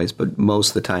 Not always, but most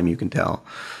of the time you can tell.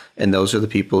 And those are the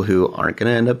people who aren't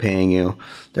going to end up paying you.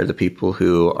 They're the people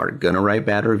who are going to write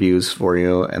bad reviews for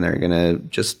you, and they're going to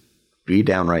just be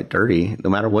downright dirty no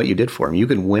matter what you did for them. You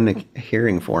can win a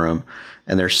hearing for them,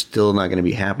 and they're still not going to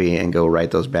be happy and go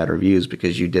write those bad reviews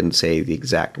because you didn't say the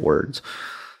exact words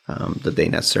that they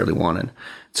necessarily wanted.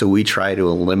 So we try to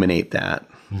eliminate that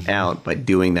out by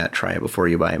doing that try it before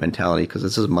you buy mentality, because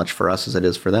it's as much for us as it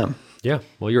is for them. Yeah.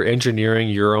 Well, you're engineering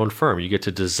your own firm. You get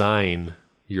to design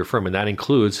your firm, and that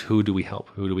includes who do we help,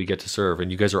 who do we get to serve,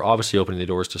 and you guys are obviously opening the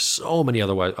doors to so many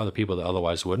other people that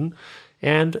otherwise wouldn't.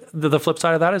 And the flip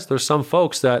side of that is there's some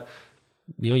folks that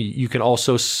you can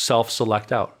also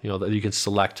self-select out. That you can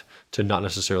select to not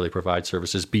necessarily provide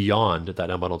services beyond that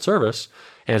unbundled service,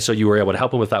 and so you were able to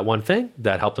help them with that one thing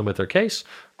that helped them with their case,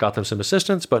 got them some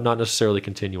assistance, but not necessarily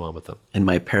continue on with them. And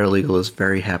my paralegal is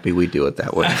very happy we do it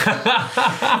that way.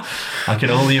 I can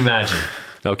only imagine.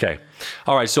 Okay.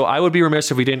 All right. So I would be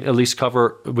remiss if we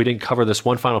didn't cover this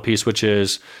one final piece, which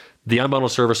is the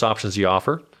unbundled service options you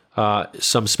offer,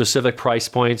 some specific price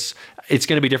points. It's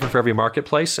going to be different for every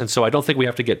marketplace. And so I don't think we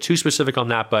have to get too specific on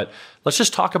that, but let's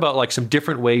just talk about like some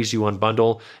different ways you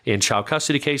unbundle in child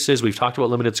custody cases. We've talked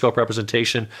about limited scope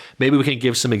representation. Maybe we can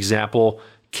give some example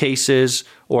cases,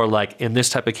 or like in this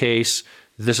type of case,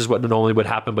 this is what normally would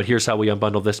happen, but here's how we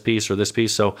unbundle this piece or this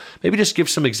piece. So maybe just give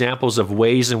some examples of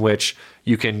ways in which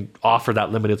you can offer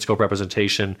that limited scope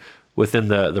representation within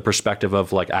the perspective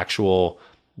of like actual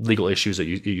legal issues that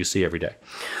you see every day.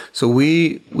 So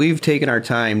we've taken our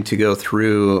time to go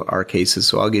through our cases.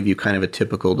 So I'll give you kind of a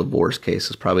typical divorce case.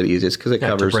 Is probably the easiest because it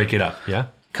covers to break it up. Yeah,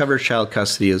 covers child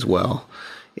custody as well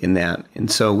in that.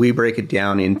 And so we break it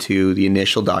down into the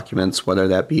initial documents, whether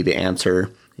that be the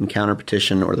answer and counter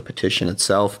petition or the petition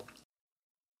itself.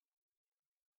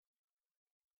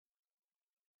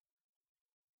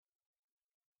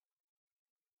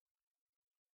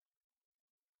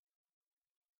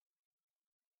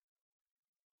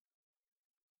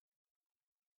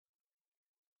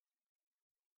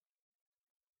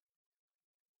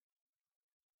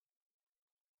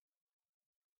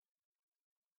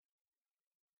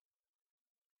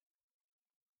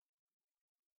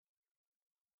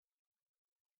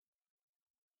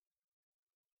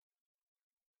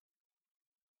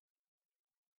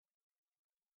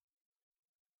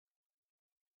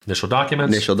 Initial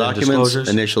documents,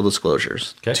 initial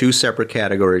disclosures. Okay. Two separate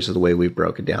categories of the way we've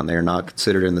broken down. They're not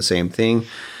considered in the same thing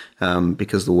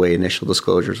because the way initial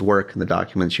disclosures work and the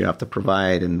documents you have to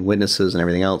provide and witnesses and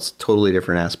everything else, totally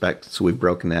different aspect. So we've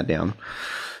broken that down.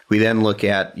 We then look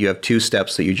at, you have two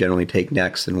steps that you generally take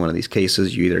next in one of these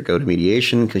cases. You either go to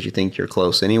mediation because you think you're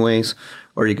close anyways,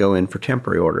 or you go in for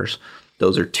temporary orders.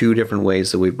 Those are two different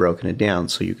ways that we've broken it down.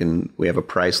 So we have a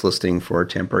price listing for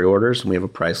temporary orders and we have a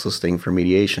price listing for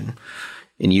mediation.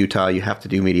 In Utah, you have to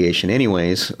do mediation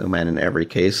anyways, and in every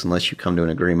case, unless you come to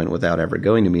an agreement without ever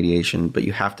going to mediation, but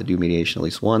you have to do mediation at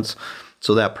least once.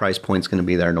 So that price point's going to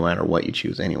be there no matter what you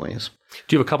choose anyways.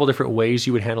 Do you have a couple different ways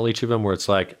you would handle each of them where it's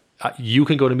like, you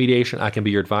can go to mediation. I can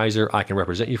be your advisor. I can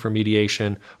represent you for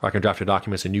mediation, or I can draft your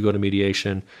documents and you go to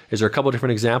mediation. Is there a couple of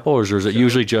different examples, or is it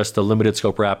usually just the limited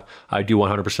scope rep? I do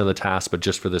 100% of the task, but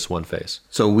just for this one phase.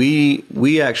 So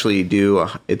we actually do,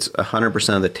 it's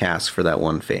 100% of the task for that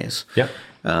one phase. Yeah.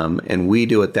 And we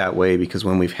do it that way because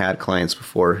when we've had clients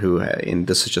before who, and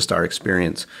this is just our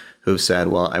experience, who've said,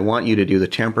 well, I want you to do the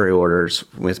temporary orders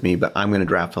with me, but I'm going to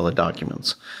draft all the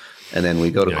documents. And then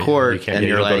we go to court, and you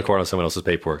you're don't like, go to court on someone else's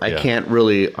paperwork. I can't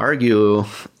really argue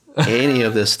any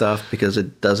of this stuff because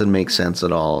it doesn't make sense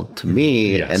at all to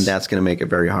me, Yes. and that's going to make it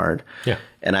very hard. Yeah.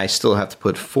 And I still have to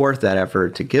put forth that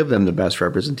effort to give them the best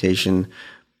representation,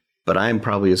 but I'm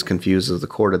probably as confused as the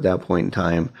court at that point in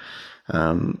time.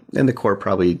 And the court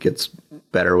probably gets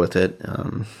better with it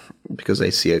because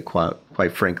they see it quite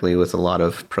frankly with a lot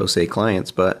of pro se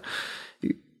clients. But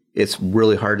it's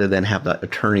really hard to then have that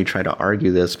attorney try to argue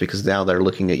this because now they're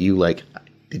looking at you like,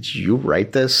 did you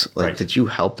write this? Like, Right. Did you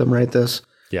help them write this?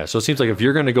 Yeah. So it seems like if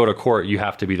you're going to go to court, you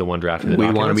have to be the one drafting the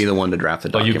documents. We want to be the one to draft the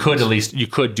But documents. you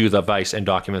could do the advice and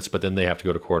documents, but then they have to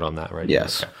go to court on that, right?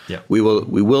 Yes. Okay. Yeah. We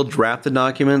will draft the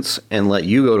documents and let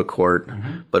you go to court.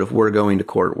 But if we're going to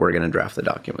court, we're going to draft the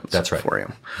documents That's right. for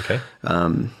you. Okay.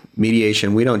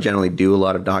 Mediation, we don't generally do a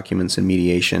lot of documents in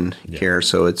mediation here.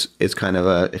 So it's kind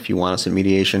of if you want us in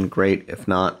mediation, great. If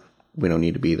not, we don't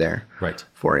need to be there Right.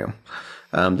 for you.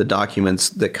 The documents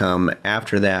that come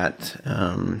after that,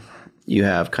 you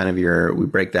have kind of we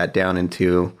break that down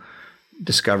into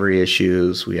discovery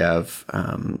issues. We have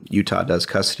Utah does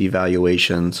custody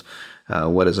evaluations.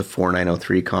 What is a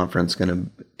 4903 conference going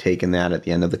to take in that at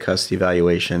the end of the custody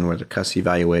evaluation, where the custody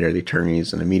evaluator, the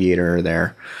attorneys, and the mediator are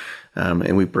there.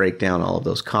 And we break down all of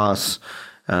those costs.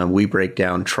 We break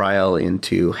down trial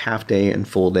into half day and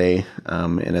full day,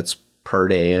 and it's per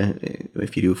day.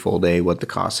 If you do full day, what the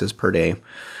cost is per day.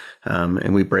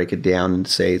 And we break it down and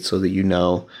say so that you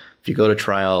know, if you go to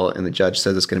trial and the judge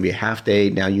says it's going to be a half day,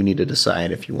 now you need to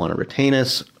decide if you want to retain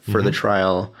us for the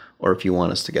trial or if you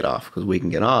want us to get off, because we can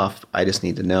get off. I just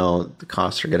need to know the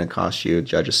costs are going to cost you. The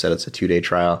judge has said it's a 2-day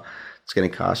trial. It's going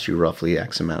to cost you roughly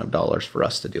X amount of dollars for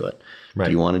us to do it. Right.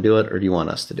 Do you want to do it or do you want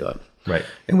us to do it? Right.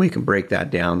 And we can break that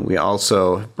down. We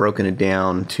also have broken it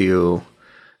down to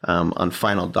on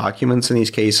final documents in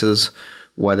these cases,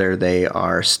 whether they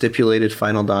are stipulated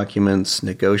final documents,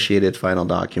 negotiated final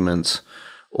documents,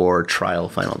 or trial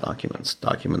final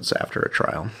documents after a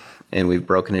trial. And we've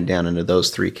broken it down into those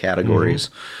three categories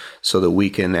so that we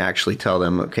can actually tell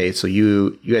them, okay, so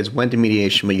you guys went to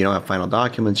mediation, but you don't have final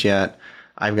documents yet.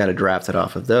 I've got to draft it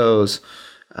off of those.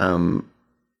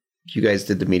 You guys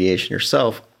did the mediation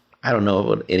yourself. I don't know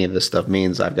what any of this stuff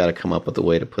means. I've got to come up with a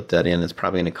way to put that in. It's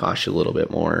probably going to cost you a little bit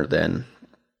more than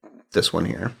this one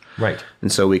here. Right.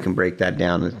 And so we can break that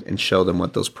down and show them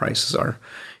what those prices are.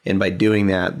 And by doing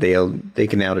that, they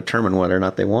can now determine whether or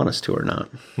not they want us to or not.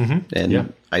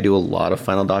 And I do a lot of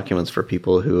final documents for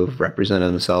people who have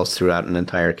represented themselves throughout an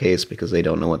entire case because they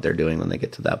don't know what they're doing when they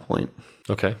get to that point.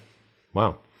 Okay.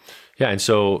 Wow. Yeah. And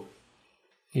so,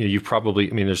 you've probably,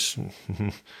 there's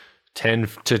 10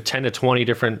 to 20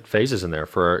 different phases in there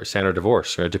for standard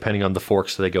divorce, right? Depending on the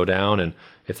forks that they go down, and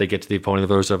if they get to the point of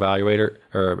those evaluator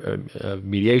or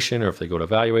mediation, or if they go to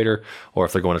evaluator, or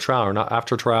if they're going to trial or not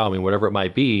after trial, whatever it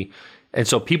might be. And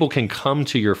so people can come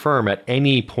to your firm at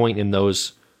any point in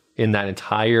that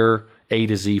entire A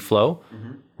to Z flow,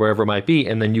 wherever it might be,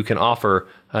 and then you can offer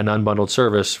an unbundled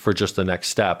service for just the next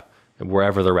step,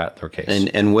 wherever they're at in their case.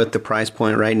 And with the price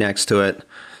point right next to it,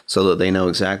 so that they know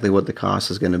exactly what the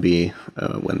cost is going to be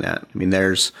when that.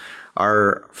 There's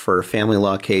for a family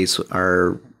law case,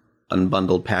 our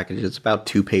unbundled package, it's about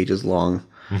 2 pages long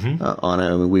on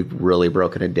it. We've really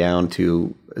broken it down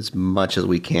to as much as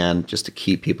we can just to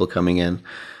keep people coming in.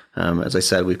 As I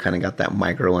said, we've kind of got that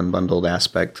micro unbundled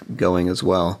aspect going as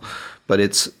well. But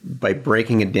it's by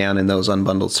breaking it down in those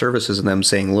unbundled services and them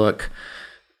saying, look,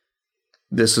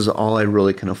 this is all I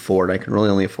really can afford. I can really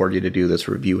only afford you to do this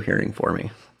review hearing for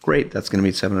me. Great, that's going to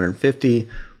be $750.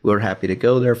 We're happy to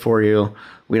go there for you.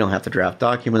 We don't have to draft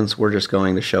documents. We're just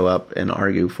going to show up and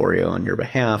argue for you on your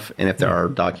behalf. And if there are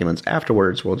documents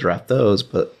afterwards, we'll draft those,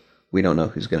 but we don't know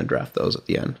who's going to draft those at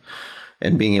the end.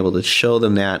 And being able to show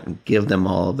them that and give them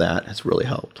all of that has really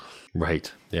helped.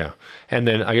 Right, yeah. And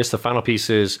then I guess the final piece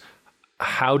is,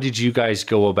 how did you guys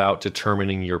go about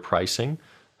determining your pricing?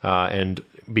 And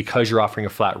because you're offering a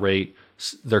flat rate,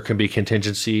 there can be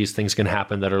contingencies, things can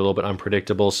happen that are a little bit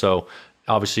unpredictable. So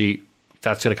obviously,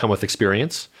 that's going to come with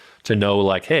experience to know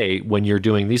like, hey, when you're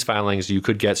doing these filings, you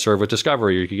could get served with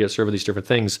discovery, or you could get served with these different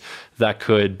things that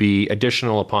could be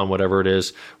additional upon whatever it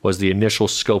is was the initial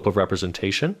scope of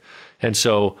representation. And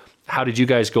so how did you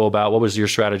guys go about, what was your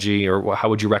strategy, or how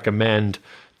would you recommend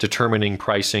determining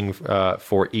pricing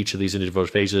for each of these individual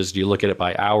phases? Do you look at it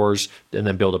by hours and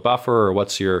then build a buffer, or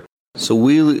what's your... So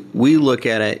we look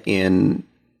at it in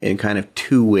kind of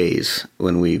two ways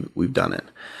when we've done it.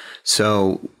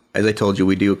 So as I told you,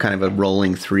 we do kind of a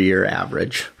rolling 3-year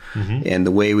average. Mm-hmm. And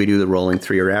the way we do the rolling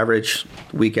 3-year average,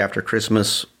 the week after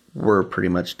Christmas, we're pretty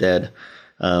much dead.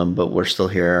 But we're still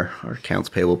here. Our accounts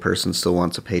payable person still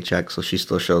wants a paycheck, so she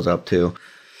still shows up too.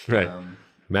 Right.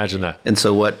 Imagine that. And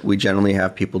so what we generally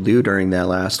have people do during that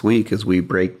last week is we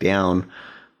break down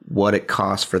what it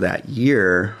costs for that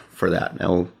year for that.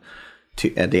 Now,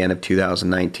 at the end of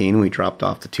 2019, we dropped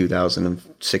off the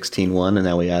 2016 one, and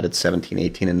now we added 17,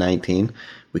 18, and 19.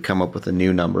 We come up with a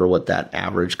new number, what that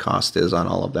average cost is on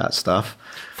all of that stuff.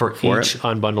 For each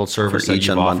unbundled service that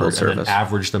you've offered, and then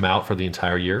average them out for the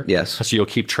entire year? Yes. So you'll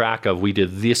keep track of, we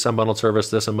did this unbundled service,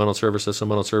 this unbundled service, this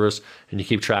unbundled service, and you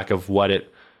keep track of what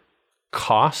it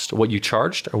cost, what you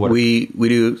charged? Or what we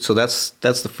do. So that's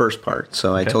the first part.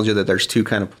 So I told you that there's two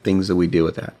kind of things that we do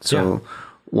with that. So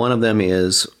one of them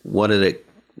is what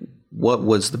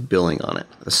was the billing on it?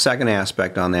 The second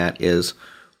aspect on that is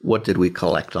what did we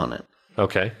collect on it?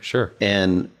 Okay, sure.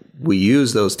 And we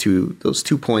use those two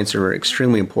points are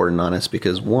extremely important on us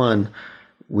because one,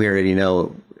 we already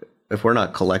know if we're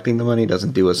not collecting the money, it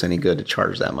doesn't do us any good to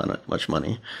charge that much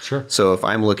money. Sure. So if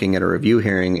I'm looking at a review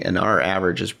hearing and our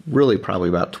average is really probably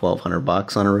about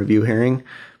 $1,200 on a review hearing,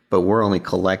 but we're only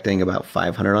collecting about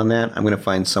 $500 on that, I'm going to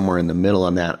find somewhere in the middle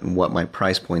on that and what my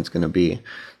price point's going to be.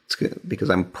 It's good, because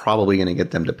I'm probably going to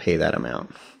get them to pay that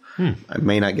amount. I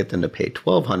may not get them to pay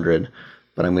 $1,200,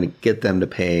 but I'm going to get them to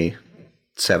pay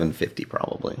 $750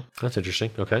 probably. That's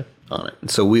interesting. Okay. On it.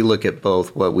 So we look at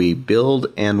both what we billed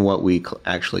and what we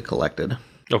actually collected.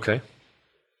 Okay.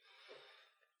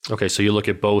 Okay, so you look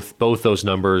at both those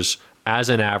numbers as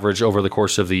an average over the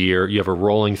course of the year. You have a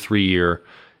rolling 3-year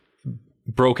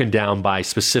broken down by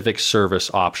specific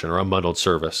service option or unbundled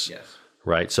service. Yes.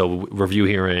 Right? So review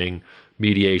hearing,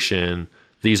 mediation,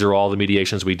 these are all the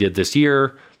mediations we did this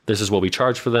year. This is what we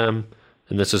charge for them,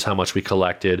 and this is how much we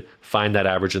collected. Find that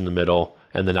average in the middle,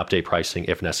 and then update pricing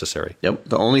if necessary. Yep.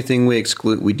 The only thing we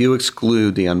do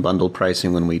exclude the unbundled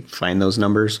pricing when we find those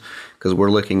numbers, because we're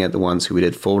looking at the ones who we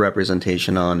did full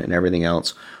representation on and everything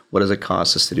else. What does it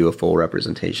cost us to do a full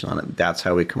representation on it? That's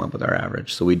how we come up with our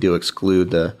average. So we do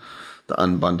exclude the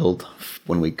unbundled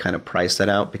when we kind of price that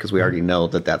out, because we already know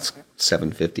that that's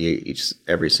 $750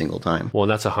 every single time. Well,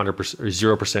 and that's 100% or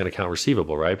 0% account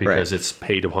receivable, right? Because it's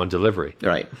paid upon delivery.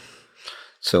 Right.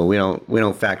 So we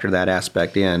don't factor that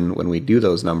aspect in when we do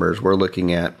those numbers. We're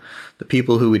looking at the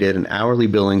people who we did an hourly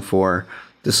billing for.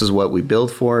 This is what we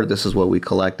billed for. This is what we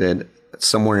collected.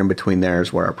 Somewhere in between there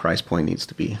is where our price point needs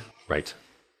to be. Right.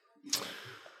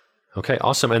 Okay,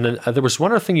 awesome. And then there was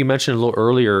one other thing you mentioned a little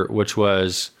earlier, which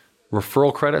was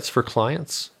referral credits for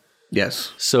clients.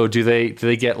 Yes. So do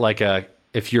they get like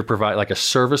if you provide like a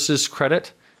services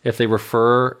credit if they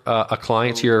refer a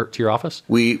client to your office?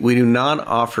 We do not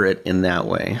offer it in that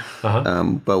way,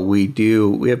 but we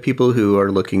have people who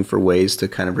are looking for ways to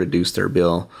kind of reduce their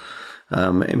bill. A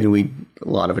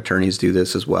lot of attorneys do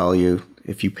this as well.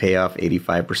 If you pay off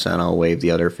 85%, I'll waive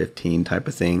the other 15 type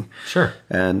of thing. Sure.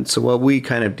 And so what we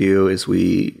kind of do is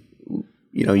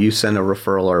you send a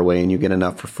referral our way and you get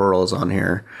enough referrals on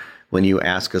here when you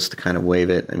ask us to kind of waive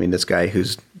it. I mean, this guy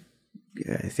who's,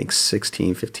 I think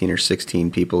 15 or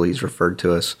 16 people he's referred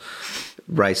to us,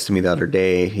 writes to me the other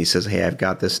day. He says, hey, I've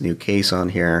got this new case on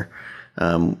here.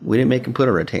 We didn't make him put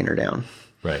a retainer down.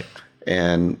 Right.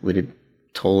 And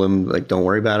told him, like, don't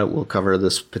worry about it. We'll cover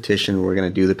this petition. We're going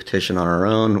to do the petition on our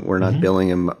own. We're not billing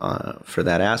him for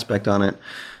that aspect on it.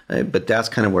 But that's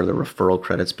kind of where the referral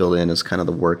credits build in, is kind of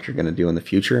the work you're going to do in the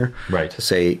future. Right. To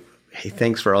say, hey,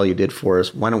 thanks for all you did for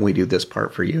us. Why don't we do this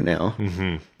part for you now?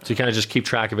 Mm-hmm. So you kind of just keep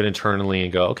track of it internally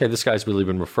and go, okay, this guy's really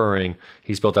been referring.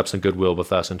 He's built up some goodwill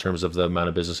with us in terms of the amount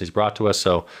of business he's brought to us.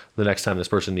 So the next time this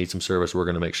person needs some service, we're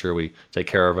going to make sure we take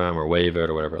care of him or waive it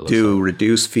or whatever it looks like.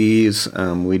 Reduce fees.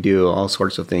 We do all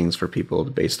sorts of things for people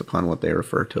based upon what they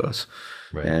refer to us.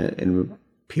 Right. And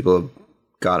people have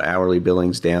got hourly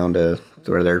billings down to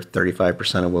where they're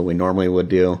 35% of what we normally would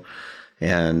do.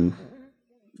 And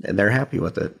they're happy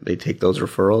with it. They take those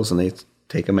referrals and they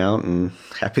take them out, and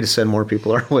happy to send more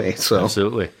people our way. So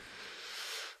absolutely.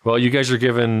 Well, you guys are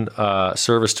giving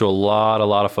service to a lot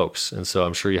of folks. And so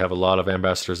I'm sure you have a lot of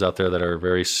ambassadors out there that are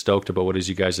very stoked about what it is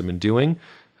you guys have been doing.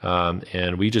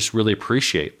 And we just really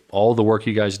appreciate all the work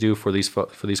you guys do for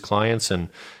these clients,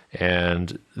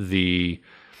 and the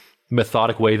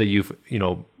methodic way that you've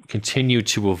continue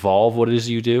to evolve what it is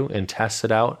you do and test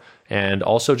it out, and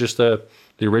also just the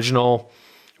original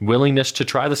willingness to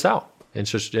try this out and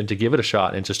to give it a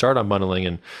shot and to start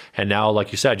unbundling. And now,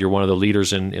 like you said, you're one of the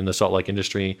leaders in the Salt Lake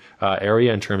industry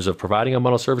area in terms of providing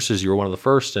unbundled services. You were one of the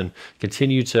first, and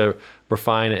continue to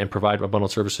refine and provide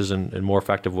unbundled services in more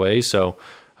effective ways. So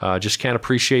just can't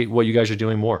appreciate what you guys are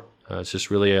doing more. It's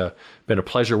just really been a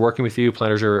pleasure working with you,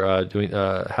 pleasure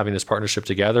having this partnership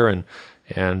together, and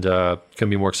couldn't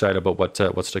be more excited about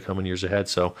what's to come in years ahead.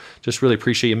 So just really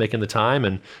appreciate you making the time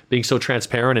and being so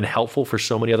transparent and helpful for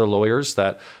so many other lawyers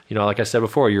that, like I said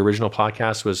before, your original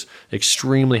podcast was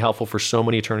extremely helpful for so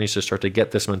many attorneys to start to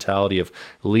get this mentality of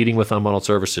leading with unbundled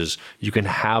services. You can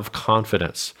have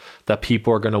confidence that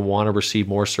people are going to want to receive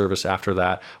more service after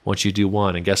that once you do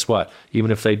one. And guess what?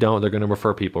 Even if they don't, they're going to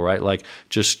refer people, right? Like,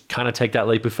 just kind of take that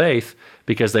leap of faith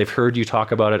because they've heard you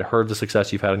talk about it, heard the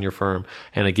success you've had in your firm,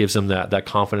 and it gives them that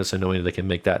confidence in knowing that they can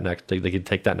make that they can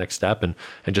take that next step and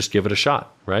just give it a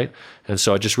shot, right? And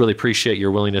so I just really appreciate your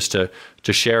willingness to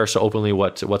share so openly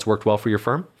what's worked well for your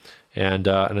firm, and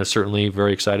I'm certainly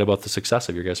very excited about the success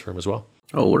of your guys' firm as well.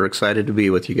 Oh, we're excited to be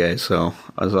with you guys. So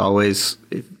as always,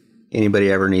 if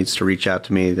anybody ever needs to reach out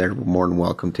to me, they're more than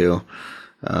welcome to.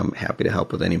 I'm happy to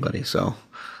help with anybody. So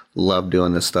love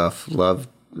doing this stuff. Love,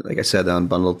 like I said, the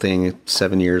unbundled thing.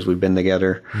 7 years we've been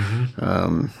together.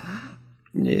 Mm-hmm.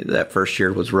 That first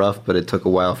year was rough, but it took a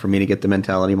while for me to get the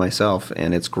mentality myself,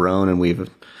 and it's grown, and we've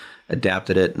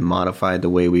adapted it and modified the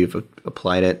way we've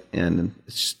applied it, and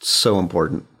it's just so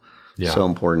important. Yeah. So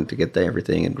important to get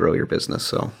everything and grow your business.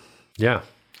 So, yeah.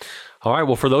 All right.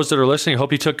 Well, for those that are listening, I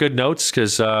hope you took good notes,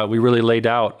 because we really laid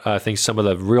out, I think, some of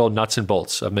the real nuts and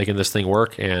bolts of making this thing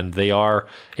work, and they are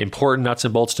important nuts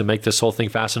and bolts to make this whole thing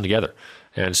fasten together.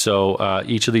 And so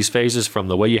each of these phases, from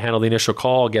the way you handle the initial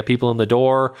call, get people in the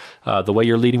door, the way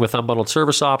you're leading with unbundled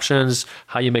service options,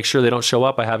 how you make sure they don't show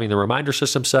up by having the reminder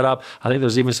system set up. I think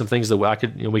there's even some things that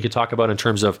we could talk about in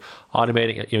terms of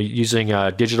automating, using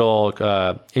digital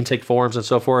intake forms and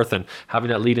so forth, and having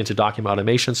that lead into document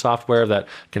automation software that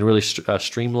can really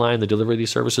streamline the delivery of these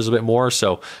services a bit more.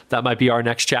 So that might be our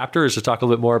next chapter, is to talk a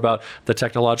little bit more about the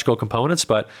technological components,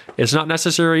 but it's not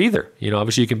necessary either.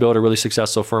 Obviously you can build a really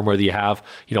successful firm whether you have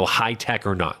high tech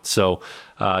or not. So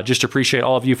just appreciate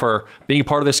all of you for being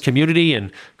part of this community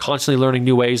and constantly learning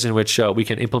new ways in which we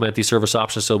can implement these service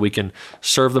options so we can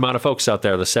serve the amount of folks out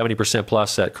there, the 70%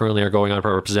 plus that currently are going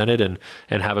unrepresented, and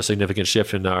have a significant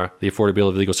shift in the affordability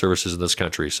of legal services in this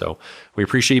country. So we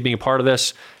appreciate you being a part of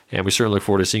this, and we certainly look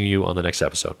forward to seeing you on the next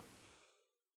episode.